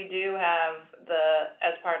estimates. So we do have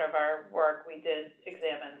as part of our work, we did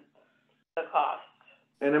examine the costs.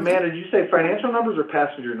 And Amanda, did you say financial numbers or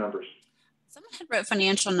passenger numbers? Someone had wrote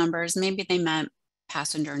financial numbers. Maybe they meant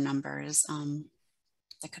passenger numbers.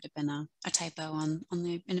 That could have been a typo on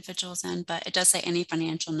the individual's end, but it does say any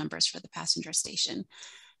financial numbers for the passenger station.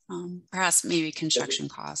 Perhaps maybe construction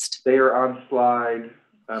cost. They are on slide,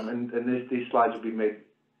 and these slides will be made.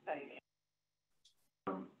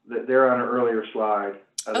 They're on an earlier slide.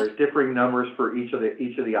 There's differing numbers for each of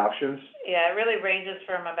the options. Yeah, it really ranges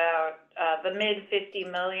from about the mid 50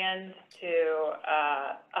 million to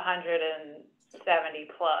 170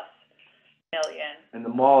 plus million. And the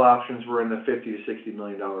mall options were in the $50 to $60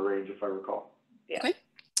 million range, if I recall. Yeah. Okay.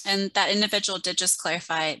 And that individual did just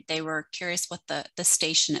clarify they were curious what the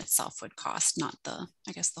station itself would cost, not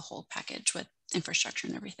I guess the whole package with infrastructure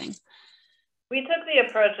and everything. We took the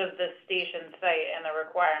approach of the station site and the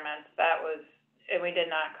requirements. And we did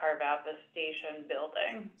not carve out the station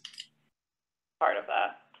building part of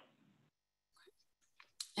that.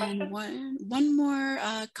 And one more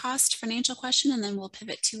cost financial question, and then we'll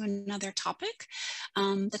pivot to another topic.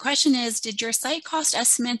 The question is, did your site cost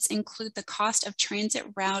estimates include the cost of transit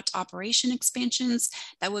route operation expansions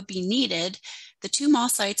that would be needed? The 2 mall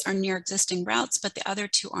sites are near existing routes, but the other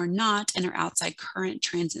 2 are not and are outside current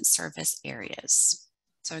transit service areas.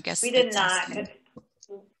 So I guess we did not.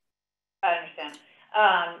 I understand.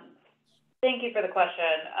 Thank you for the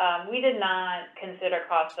question. We did not consider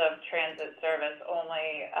cost of transit service,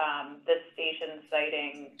 only the station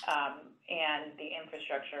siting and the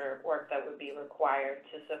infrastructure work that would be required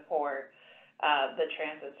to support the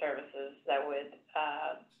transit services that would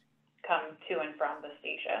come to and from the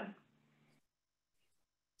station.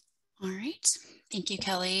 All right. Thank you,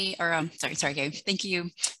 Kelly. Or sorry, Gabe. Thank you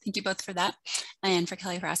both for that, and for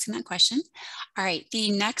Kelly for asking that question. All right. The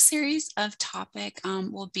next series of topic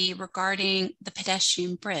will be regarding the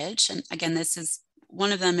pedestrian bridge, and again,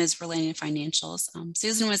 one of them is related to financials.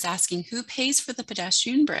 Susan was asking, who pays for the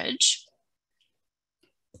pedestrian bridge?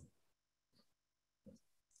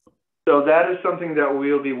 So that is something that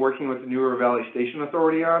we'll be working with the New River Valley Station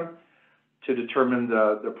Authority on to determine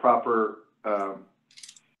the proper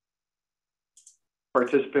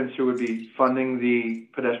participants who would be funding the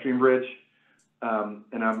pedestrian bridge.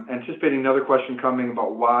 And I'm anticipating another question coming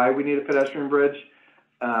about why we need a pedestrian bridge.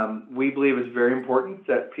 We believe it's very important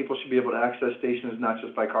that people should be able to access stations not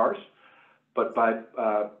just by cars, but by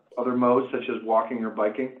other modes such as walking or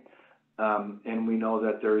biking. And we know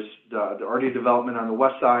that there's already development on the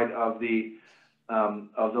west side of the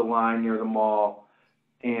line near the mall,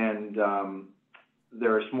 and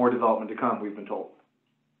there's more development to come, we've been told.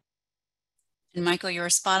 And Michael, you were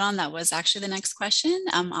spot on. That was actually the next question.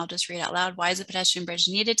 I'll just read out loud. Why is a pedestrian bridge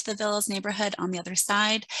needed to the Villas neighborhood on the other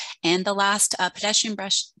side? And the last pedestrian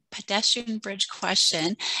bridge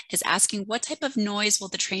question is asking, what type of noise will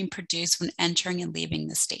the train produce when entering and leaving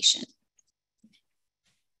the station?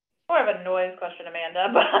 More of a noise question, Amanda,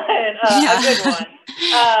 but a good one.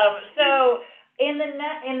 So in the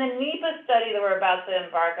NEPA study that we're about to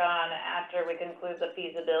embark on after we conclude the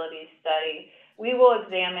feasibility study, we will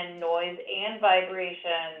examine noise and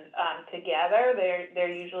vibration together.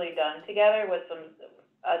 They're usually done together with some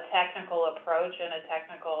a technical approach and a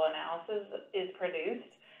technical analysis is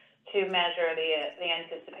produced to measure the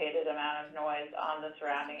anticipated amount of noise on the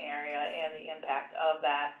surrounding area and the impact of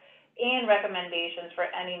that, and recommendations for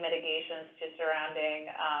any mitigations to surrounding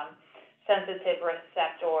sensitive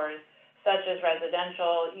receptors, such as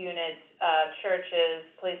residential units, churches,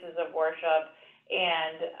 places of worship,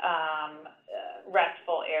 and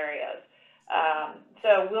restful areas.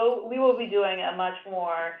 So we will be doing a much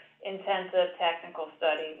more intensive technical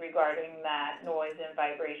study regarding that noise and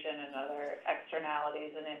vibration and other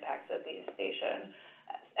externalities and impacts that the station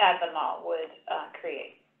at the mall would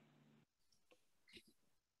create.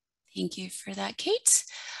 Thank you for that, Kate.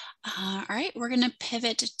 All right, we're going to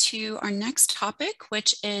pivot to our next topic,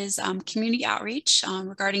 which is community outreach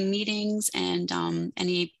regarding meetings and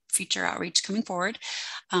any future outreach coming forward.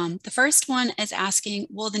 The first one is asking,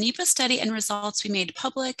 will the NEPA study and results be made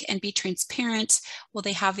public and be transparent? Will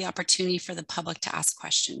they have the opportunity for the public to ask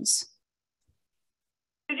questions?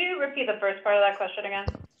 Could you repeat the first part of that question again?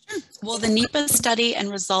 Sure. Will the NEPA study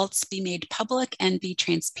and results be made public and be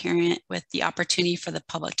transparent with the opportunity for the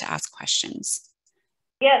public to ask questions?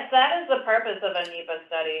 Yes, that is the purpose of a NEPA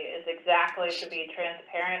study, is exactly to be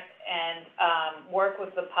transparent and work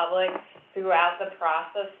with the public throughout the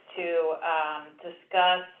process to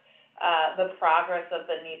discuss the progress of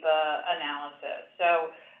the NEPA analysis.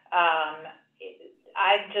 So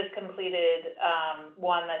I've just completed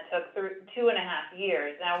one that took 2.5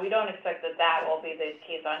 years. Now, we don't expect that that will be the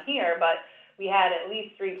case on here, but we had at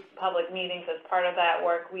least 3 public meetings as part of that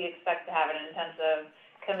work. We expect to have an intensive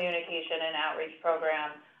communication and outreach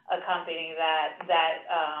program accompanying that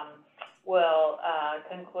will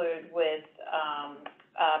conclude with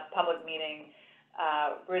a public meeting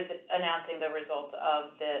announcing the results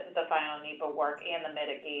of the final NEPA work and the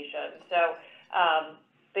mitigation. So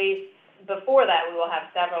before that, we will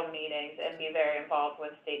have several meetings and be very involved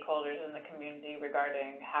with stakeholders in the community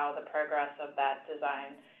regarding how the progress of that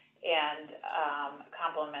design and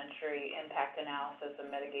complementary impact analysis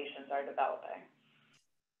and mitigations are developing.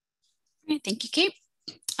 All right, thank you, Kate.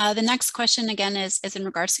 The next question again is in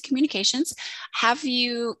regards to communications. Have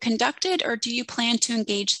you conducted or do you plan to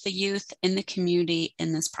engage the youth in the community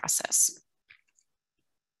in this process?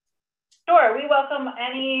 Sure, we welcome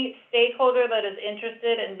any stakeholder that is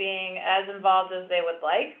interested in being as involved as they would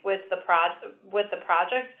like with the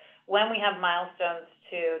project when we have milestones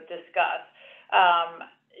to discuss.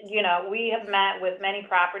 You know, we have met with many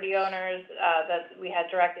property owners that we had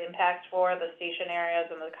direct impacts for, the station areas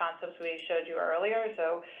and the concepts we showed you earlier.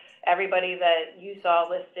 So everybody that you saw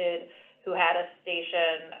listed who had a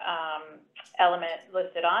station element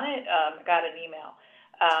listed on it got an email.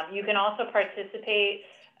 You can also participate,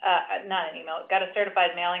 not an email, got a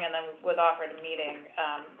certified mailing and then was offered a meeting,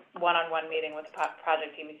 one-on-one meeting with the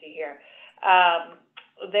project team you see here.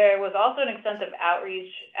 There was also an extensive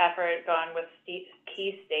outreach effort going with key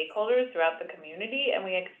stakeholders throughout the community, and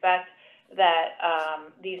we expect that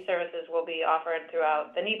these services will be offered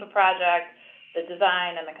throughout the NEPA project, the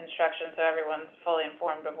design, and the construction, so everyone's fully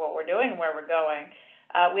informed of what we're doing and where we're going.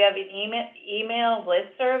 We have an email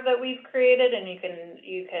listserv that we've created, and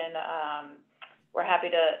we're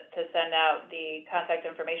happy to send out the contact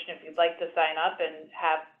information if you'd like to sign up and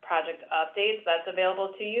have project updates. That's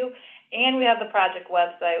available to you. And we have the project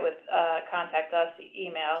website with contact us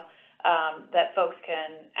email that folks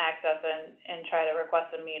can access and try to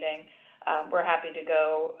request a meeting. We're happy to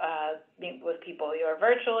go meet with people either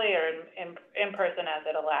virtually or in person as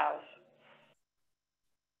it allows.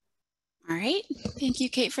 All right, thank you,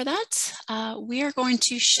 Kate, for that. We are going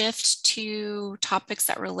to shift to topics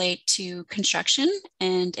that relate to construction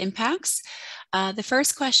and impacts. The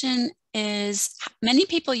first question is, many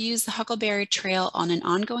people use the Huckleberry Trail on an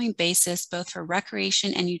ongoing basis, both for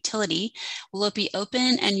recreation and utility. Will it be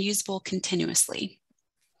open and usable continuously?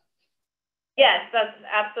 Yes, that's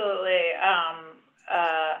absolutely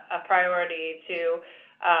a priority to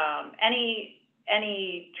any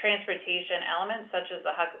transportation elements such as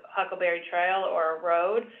the Huckleberry Trail or a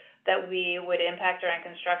road that we would impact during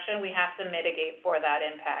construction. We have to mitigate for that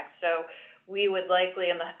impact. So we would likely,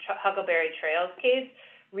 in the Huckleberry Trail's case,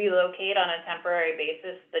 relocate on a temporary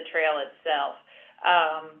basis the trail itself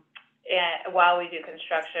and while we do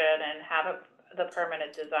construction and have the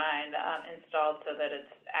permanent design installed so that it's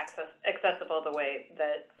accessible the way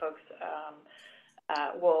that folks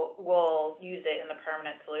will use it in the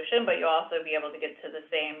permanent solution, but you'll also be able to get to the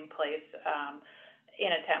same place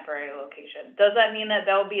in a temporary location. Does that mean that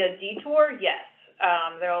there'll be a detour? Yes.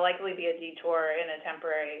 There will likely be a detour in a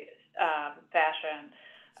temporary fashion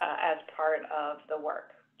as part of the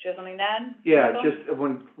work Do you have something to add? Yeah, Michael? just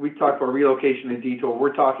when we talk about relocation and detour,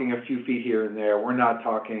 we're talking a few feet here and there. We're not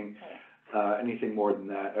talking anything more than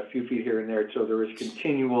that, a few feet here and there. So there is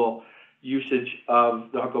continual usage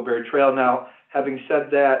of the Huckleberry Trail. Now, having said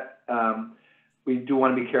that, we do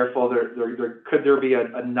want to be careful. Could there be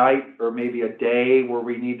a night or maybe a day where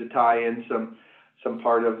we need to tie in some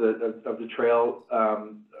part of the trail,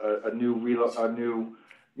 a new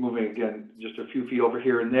moving, again, just a few feet over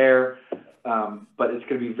here and there. But it's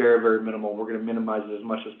going to be very, very minimal. We're going to minimize it as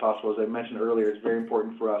much as possible. As I mentioned earlier, it's very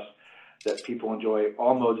important for us that people enjoy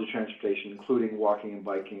all modes of transportation, including walking and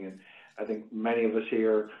biking. And I think many of us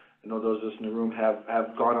here, I know those of us in the room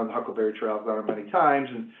have gone on the Huckleberry Trail, gone on many times,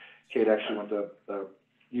 and Kate actually went to the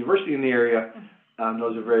university in the area,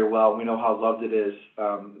 knows it very well. We know how loved it is,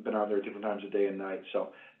 been on there different times of day and night. So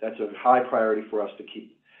that's a high priority for us to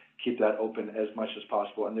keep that open as much as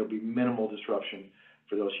possible, and there'll be minimal disruption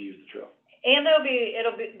for those who use the trail. And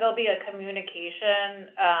there'll be a communication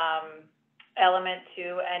element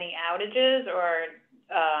to any outages or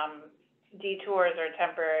detours or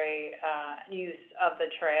temporary use of the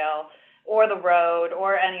trail or the road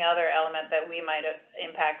or any other element that we might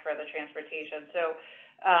impact for the transportation. So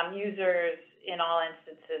users in all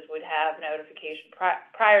instances would have notification,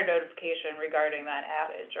 prior notification regarding that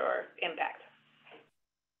outage or impact.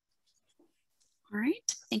 All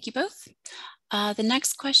right, thank you both. The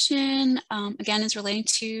next question, again, is relating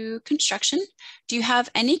to construction. Do you have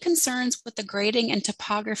any concerns with the grading and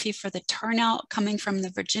topography for the turnout coming from the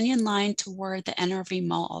Virginian line toward the NRV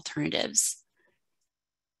Mall alternatives?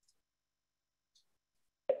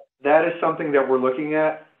 That is something that we're looking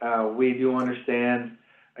at. We do understand,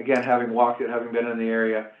 again, having walked it, having been in the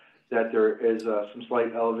area, that there is some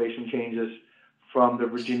slight elevation changes from the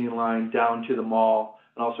Virginian line down to the mall.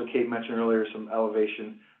 And also Kate mentioned earlier some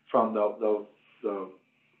elevation from the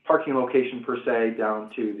parking location per se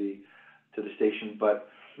down to the station. But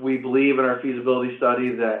we believe in our feasibility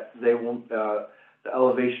study that they won't, the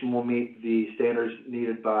elevation will meet the standards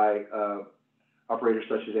needed by operators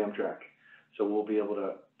such as Amtrak. So we'll be able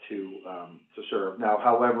to serve. Now,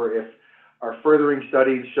 however, if our furthering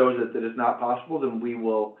study shows that that is not possible, then we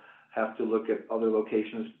will have to look at other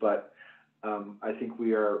locations. But I think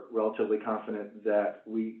we are relatively confident that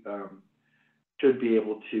we should be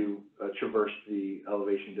able to traverse the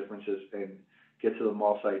elevation differences and get to the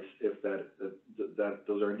mall sites if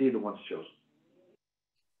those are indeed the ones chosen.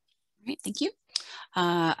 All right, thank you.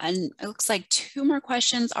 And it looks like two more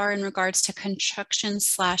questions are in regards to construction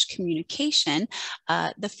 / communication.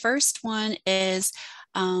 The first one is,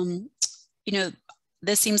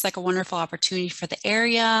 this seems like a wonderful opportunity for the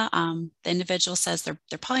area. The individual says they're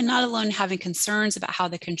probably not alone in having concerns about how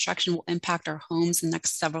the construction will impact our homes in the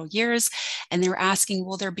next several years. And they were asking,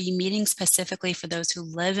 will there be meetings specifically for those who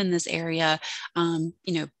live in this area,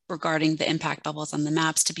 regarding the impact bubbles on the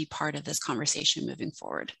maps to be part of this conversation moving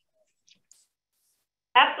forward?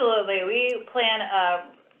 Absolutely. We plan a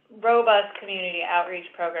robust community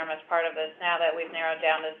outreach program as part of this now that we've narrowed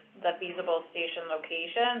down the feasible station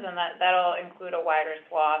locations, and that'll include a wider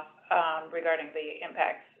swath regarding the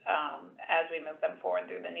impacts as we move them forward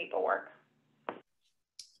through the NEPA work.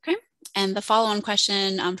 Okay, and the follow-on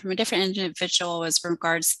question from a different individual was in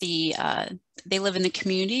regards to they live in the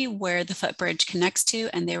community where the footbridge connects to,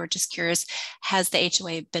 and they were just curious, has the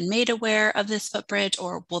HOA been made aware of this footbridge,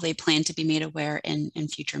 or will they plan to be made aware in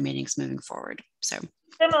future meetings moving forward? So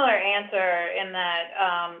similar answer in that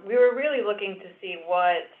we were really looking to see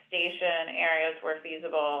what station areas were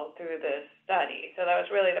feasible through this study. So that was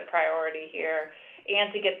really the priority here,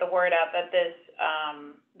 and to get the word out that this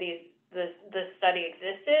study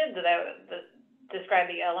existed, that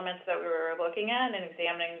describe the elements that we were looking at and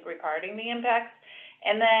examining regarding the impacts.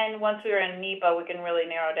 And then once we were in NEPA, we can really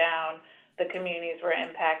narrow down the communities we're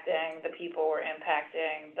impacting, the people we're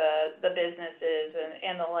impacting, the businesses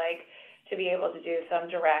and the like, to be able to do some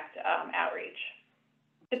direct outreach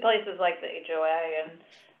to places like the HOA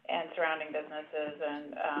and surrounding businesses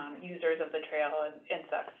and users of the trail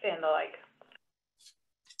and the like.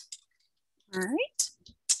 All right.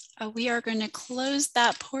 We are going to close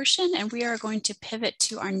that portion, and we are going to pivot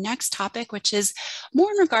to our next topic, which is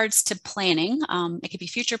more in regards to planning. It could be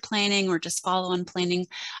future planning or just follow-on planning.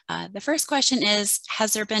 The first question is,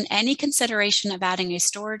 has there been any consideration of adding a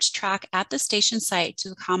storage track at the station site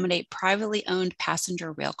to accommodate privately owned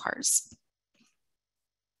passenger rail cars?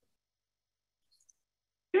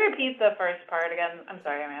 Can you repeat the first part again? I'm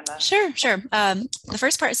sorry, Amanda. Sure. The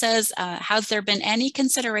first part says, has there been any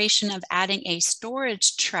consideration of adding a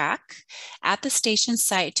storage track at the station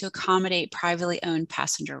site to accommodate privately owned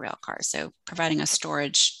passenger rail cars? So providing a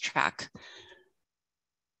storage track.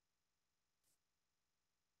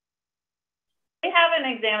 We haven't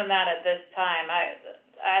examined that at this time.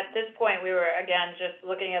 At this point, we were, again, just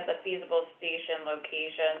looking at the feasible station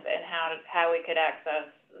locations and how we could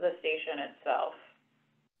access the station itself.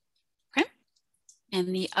 Okay.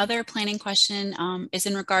 And the other planning question is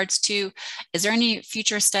in regards to, is there any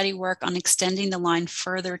future study work on extending the line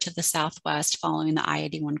further to the southwest following the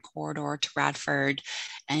I-81 corridor to Radford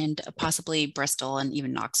and possibly Bristol and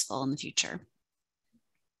even Knoxville in the future?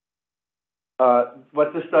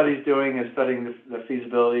 What the study is doing is studying the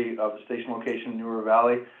feasibility of the station location in New River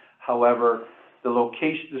Valley. However, the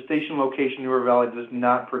station location in New River Valley does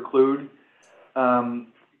not preclude a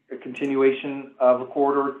continuation of a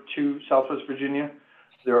corridor to Southwest Virginia.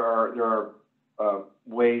 There are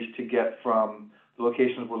ways to get from the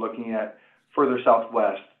locations we're looking at further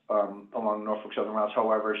southwest along Norfolk Southern routes.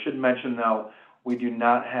 However, I should mention though, we do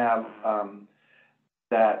not have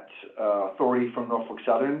that authority from Norfolk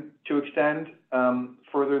Southern to extend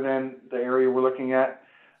further than the area we're looking at.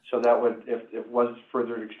 So that would, if it was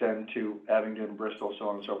further to extend to Abingdon, Bristol, so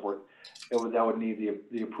on and so forth, that would need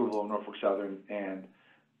the approval of Norfolk Southern, and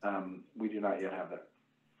we do not yet have that.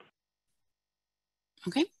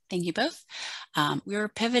 Okay, thank you both. We're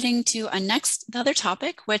pivoting to the other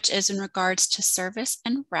topic, which is in regards to service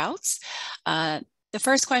and routes. The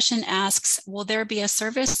first question asks, will there be a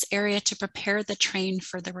service area to prepare the train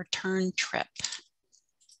for the return trip?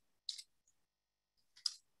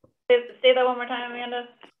 Say that one more time, Amanda.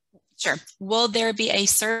 Sure. Will there be a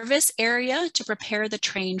service area to prepare the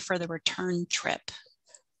train for the return trip?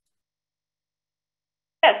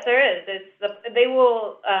 Yes, there is. They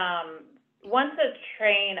will, once a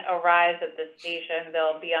train arrives at the station,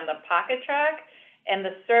 they'll be on the pocket track, and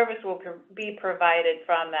the service will be provided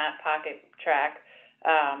from that pocket track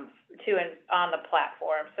on the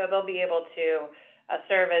platform. So they'll be able to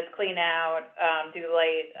service, clean out, do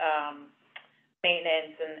light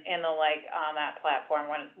maintenance and the like on that platform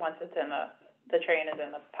once it's in the train is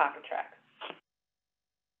in the pocket track.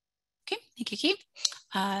 Okay, thank you, Keith.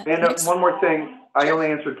 And one more thing, I only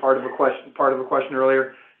answered part of a question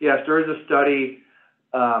earlier. Yes, there is a study,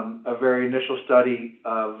 a very initial study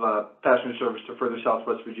of passenger service to further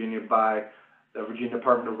Southwest Virginia by the Virginia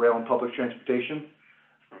Department of Rail and Public Transportation.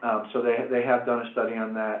 So they have done a study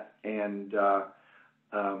on that, and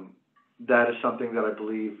that is something that I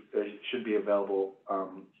believe should be available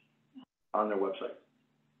on their website.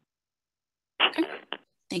 Okay.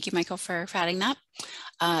 Thank you, Michael, for adding that.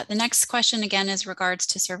 The next question again is regards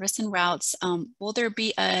to service and routes. Will there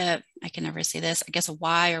be I can never say this, I guess a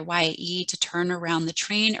Y or YE to turn around the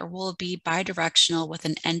train, or will it be bidirectional with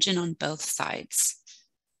an engine on both sides?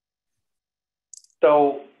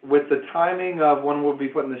 So with the timing of when we'll be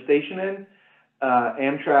putting the station in,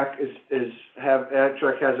 Amtrak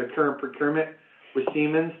has a current procurement with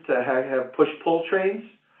Siemens to have push-pull trains.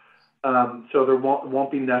 So there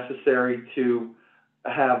won't be necessary to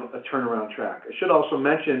have a turnaround track. I should also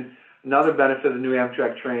mention another benefit of the new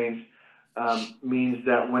Amtrak trains means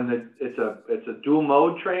that when it's a dual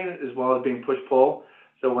mode train as well as being push-pull.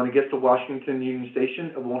 So when it gets to Washington Union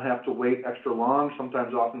Station, it won't have to wait extra long,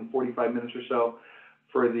 sometimes often 45 minutes or so,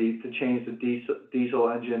 to change the diesel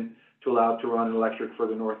engine to allow it to run electric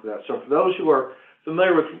further north of that. So for those who are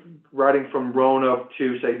familiar with riding from Roanoke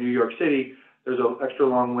to, say, New York City, there's an extra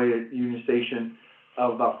long wait at Union Station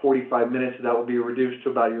of about 45 minutes. That will be reduced to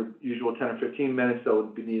about your usual 10 or 15 minutes that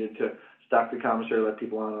would be needed to stock the commissary, let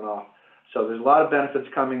people on and off. So there's a lot of benefits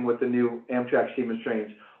coming with the new Amtrak Siemens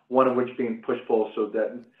trains, one of which being push-pull, so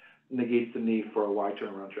that negates the need for a wide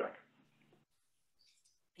turnaround track.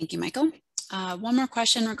 Thank you, Michael. One more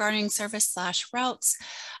question regarding service/routes.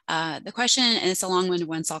 The question, and it's a long-winded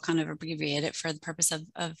one, so I'll kind of abbreviate it for the purpose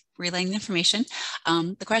of relaying the information.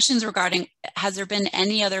 The question is regarding, has there been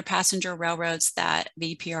any other passenger railroads that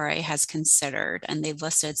the VPRA has considered? And they've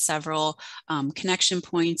listed several connection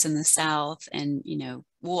points in the South, and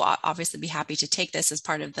we'll obviously be happy to take this as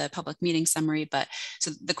part of the public meeting summary, but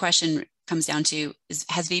so the question comes down to,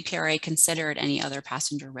 has VPRA considered any other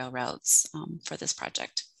passenger railroads for this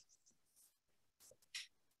project?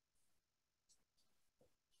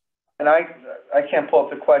 And I can't pull up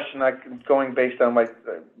the question. I'm going based on I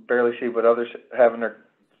barely see what others have on their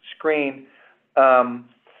screen.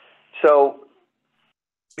 So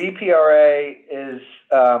VPRA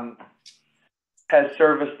has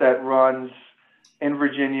service that runs in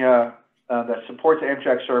Virginia that supports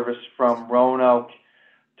Amtrak service from Roanoke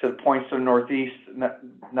to the points to the Northeast,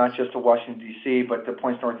 not just to Washington, D.C., but to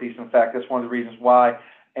points northeast. In fact, that's one of the reasons why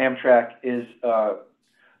Amtrak is a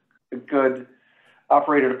good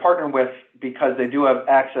operator to partner with, because they do have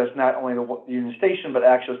access not only to Union Station, but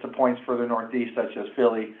access to points further northeast, such as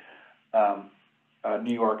Philly,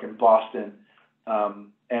 New York, and Boston,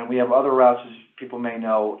 And we have other routes, as people may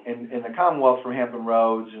know, in the Commonwealth from Hampton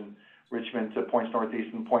Roads and Richmond to points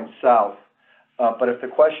northeast and points south. But if the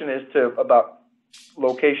question is about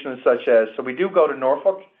locations such as, so we do go to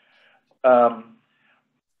Norfolk,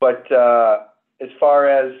 but as far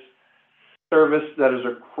as service that is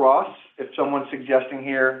across, if someone's suggesting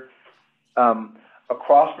here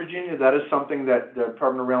across Virginia, that is something that the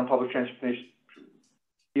Department of Rail and Public Transportation,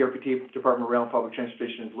 DRPT, Department of Rail and Public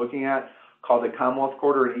Transportation, is looking at, called the Commonwealth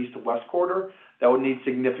Corridor and East to West Corridor. That would need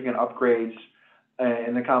significant upgrades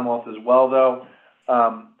in the Commonwealth as well, though.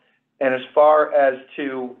 And as far as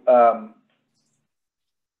to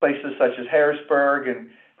places such as Harrisburg and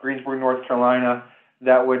Greensburg, North Carolina,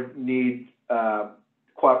 that would need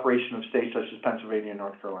cooperation of states such as Pennsylvania and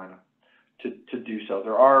North Carolina to do so.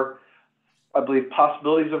 There are, I believe,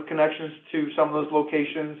 possibilities of connections to some of those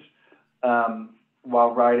locations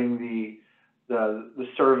while riding the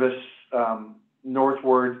service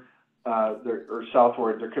northward or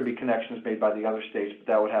southward. There could be connections made by the other states, but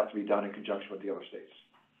that would have to be done in conjunction with the other states.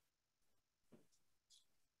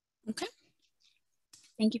 Okay,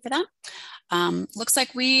 thank you for that. Looks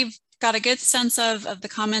like we've got a good sense of the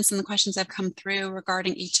comments and the questions that have come through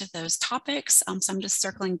regarding each of those topics. So I'm just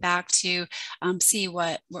circling back to see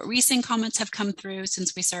what recent comments have come through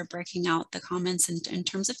since we started breaking out the comments in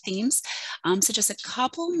terms of themes. So just a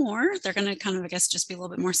couple more. They're going to kind of, I guess, just be a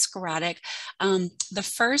little bit more sporadic. The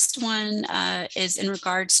first one is in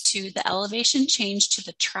regards to the elevation change to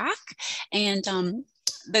the track. And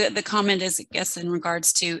the comment is, I guess, in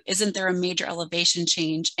regards to, isn't there a major elevation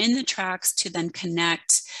change in the tracks to then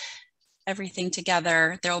connect everything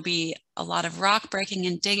together? There will be a lot of rock breaking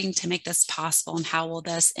and digging to make this possible, and how will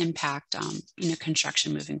this impact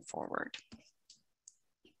construction moving forward?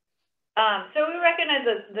 So we recognize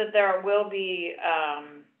that there will be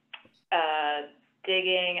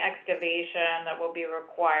digging, excavation that will be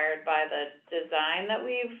required by the design that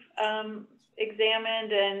we've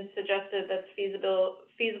examined and suggested that's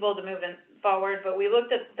feasible to move forward. But we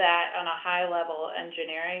looked at that on a high-level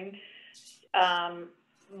engineering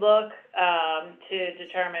look to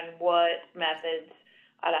determine what methods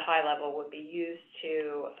at a high level would be used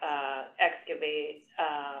to excavate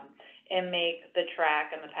and make the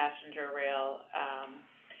track and the passenger rail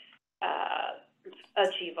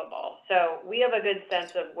achievable. So we have a good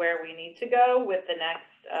sense of where we need to go with the next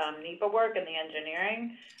NEPA work and the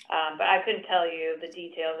engineering, but I couldn't tell you the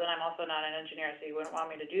details, and I'm also not an engineer, so you wouldn't want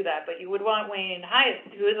me to do that, but you would want Wayne Hyatt,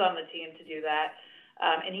 who is on the team, to do that.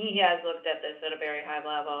 And he has looked at this at a very high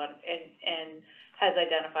level and has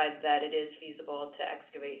identified that it is feasible to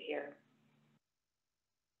excavate here.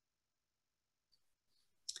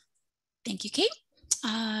 Thank you, Kate.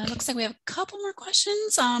 Looks like we have a couple more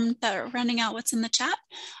questions that are running out what's in the chat.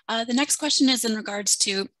 The next question is in regards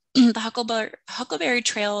to the Huckleberry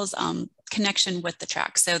Trail's connection with the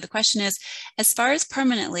track. So the question is, as far as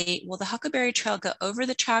permanently, will the Huckleberry Trail go over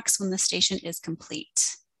the tracks when the station is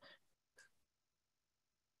complete?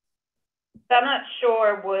 I'm not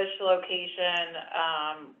sure which location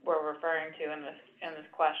we're referring to in this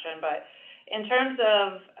question, but in terms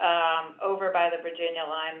of over by the Virginia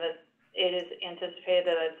line, it is anticipated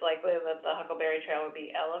that it's likely that the Huckleberry Trail would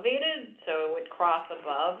be elevated, so it would cross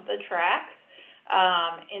above the tracks.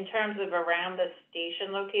 In terms of around the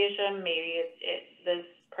station location, maybe this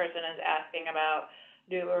person is asking about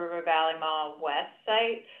New River Valley Mall West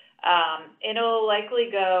site. It'll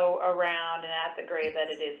likely go around and at the grade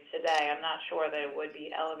that it is today. I'm not sure that it would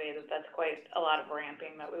be elevated. That's quite a lot of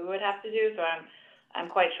ramping that we would have to do. So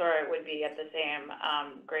I'm quite sure it would be at the same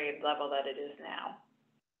grade level that it is now.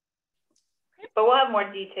 But we'll have more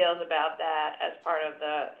details about that as part of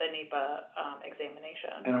the NEPA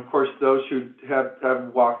examination. And of course, those who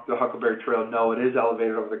have walked the Huckleberry Trail know it is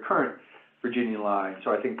elevated over the current Virginia line.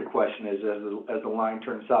 So I think the question is, as the line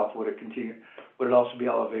turns south, would it continue? Would it also be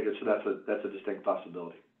elevated? So that's a distinct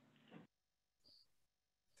possibility.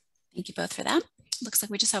 Thank you both for that. Looks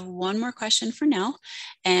like we just have one more question for now,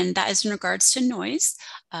 and that is in regards to noise.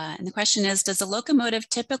 And the question is, does a locomotive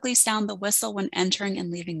typically sound the whistle when entering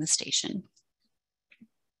and leaving the station?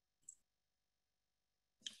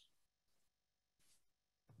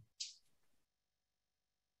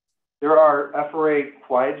 There are FRA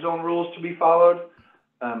quiet zone rules to be followed,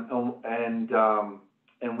 and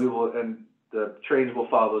the trains will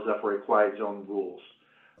follow those FRA quiet zone rules.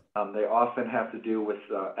 They often have to do with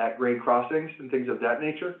at-grade crossings and things of that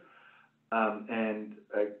nature, and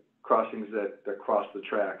crossings that cross the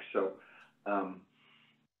tracks. So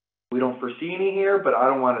we don't foresee any here, but I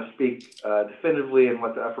don't want to speak definitively in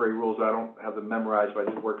what the FRA rules. I don't have them memorized, but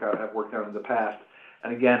I have worked out in the past.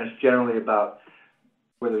 And again, it's generally about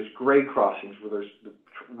where there's grade crossings, where there's the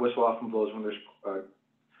whistle often blows when there's,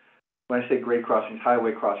 when I say grade crossings,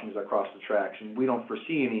 highway crossings across the tracks, and we don't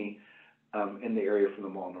foresee any in the area from the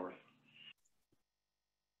mall north.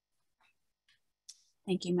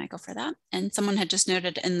 Thank you, Michael, for that. And someone had just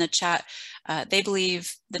noted in the chat, they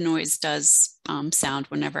believe the noise does sound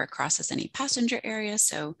whenever it crosses any passenger area.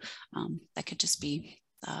 So that could just be,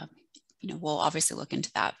 you know, we'll obviously look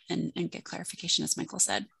into that and get clarification, as Michael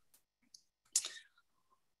said.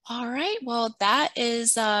 All right, well, that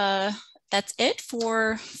is, that's it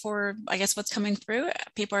for I guess what's coming through.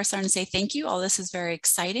 People are starting to say thank you. All this is very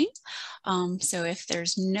exciting. So if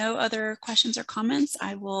there's no other questions or comments,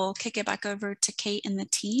 I will kick it back over to Kate and the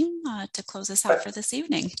team to close us out for this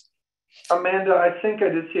evening. Amanda, I think I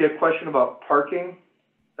did see a question about parking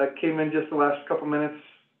that came in just the last couple minutes.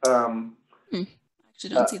 I actually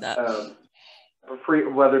don't see that.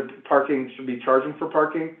 Whether parking should be charging for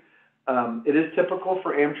parking. It is typical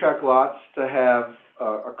for Amtrak lots to have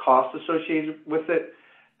a cost associated with it,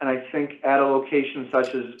 and I think at a location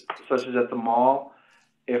such as at the mall,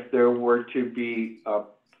 if there were to be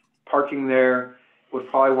parking there, would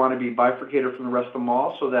probably want to be bifurcated from the rest of the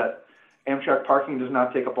mall so that Amtrak parking does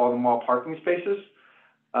not take up all the mall parking spaces.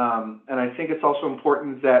 And I think it's also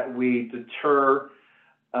important that we deter,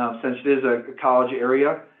 since it is a college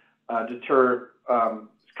area, deter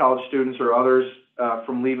college students or others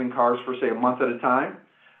from leaving cars for, say, a month at a time.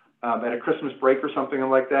 At a Christmas break or something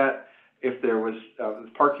like that, if there was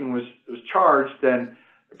parking was charged, then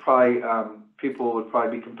probably people would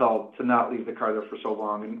probably be compelled to not leave the car there for so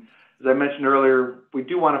long. And as I mentioned earlier, we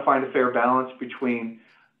do want to find a fair balance between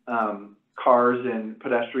cars and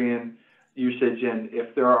pedestrian usage. And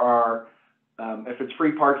if there are, if it's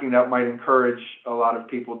free parking, that might encourage a lot of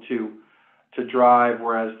people to drive.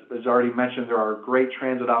 Whereas, as already mentioned, there are great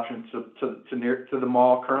transit options to the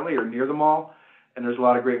mall currently or near the mall. And there's a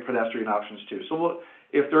lot of great pedestrian options too. So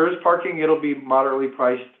if there is parking, it'll be moderately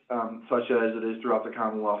priced, such as it is throughout the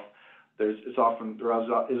Commonwealth. There is often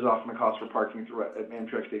a cost for parking at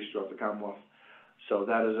Amtrak stations throughout the Commonwealth. So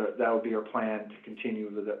that would be our plan to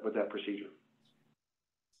continue with that procedure.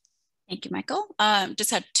 Thank you, Michael.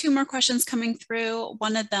 Just had two more questions coming through.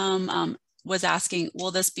 One of them was asking, will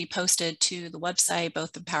this be posted to the website,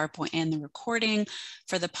 both the PowerPoint and the recording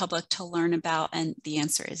for the public to learn about? And the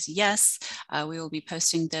answer is yes. We will be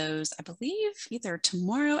posting those, I believe, either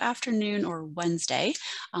tomorrow afternoon or Wednesday.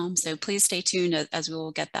 So please stay tuned as we will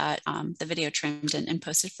get that the video trimmed and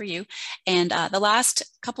posted for you. And the last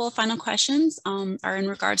couple of final questions are in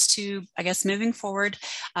regards to, I guess, moving forward.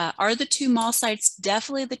 Are the two mall sites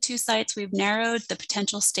definitely the two sites we've narrowed the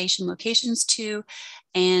potential station locations to?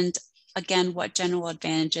 And again, what general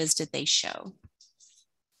advantages did they show?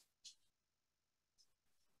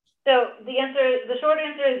 So the short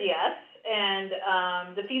answer is yes, and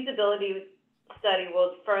the feasibility study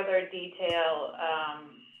will further detail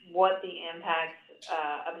what the impacts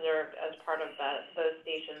observed as part of those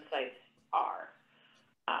station sites are.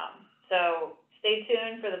 So stay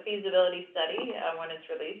tuned for the feasibility study when it's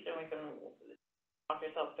released, and we can walk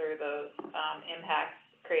yourself through those impacts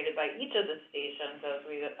created by each of the stations as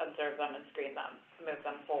we observe them and screen them to move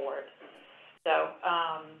them forward. So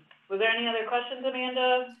was there any other questions,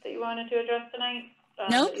 Amanda, that you wanted to address tonight?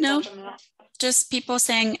 No. Just people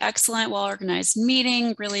saying excellent, well-organized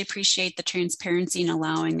meeting. Really appreciate the transparency and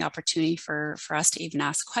allowing the opportunity for us to even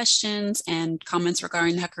ask questions, and comments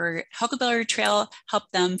regarding the Huckleberry Trail help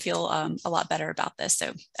them feel a lot better about this.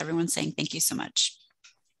 So everyone's saying thank you so much.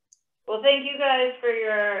 Well, thank you guys for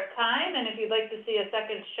your time, and if you'd like to see a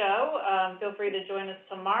second show, feel free to join us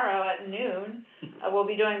tomorrow at noon. We'll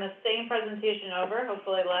be doing the same presentation over,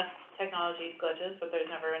 hopefully less technology glitches, but there's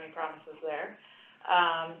never any promises there.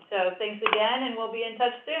 So thanks again, and we'll be in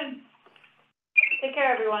touch soon. Take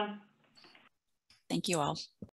care, everyone. Thank you all.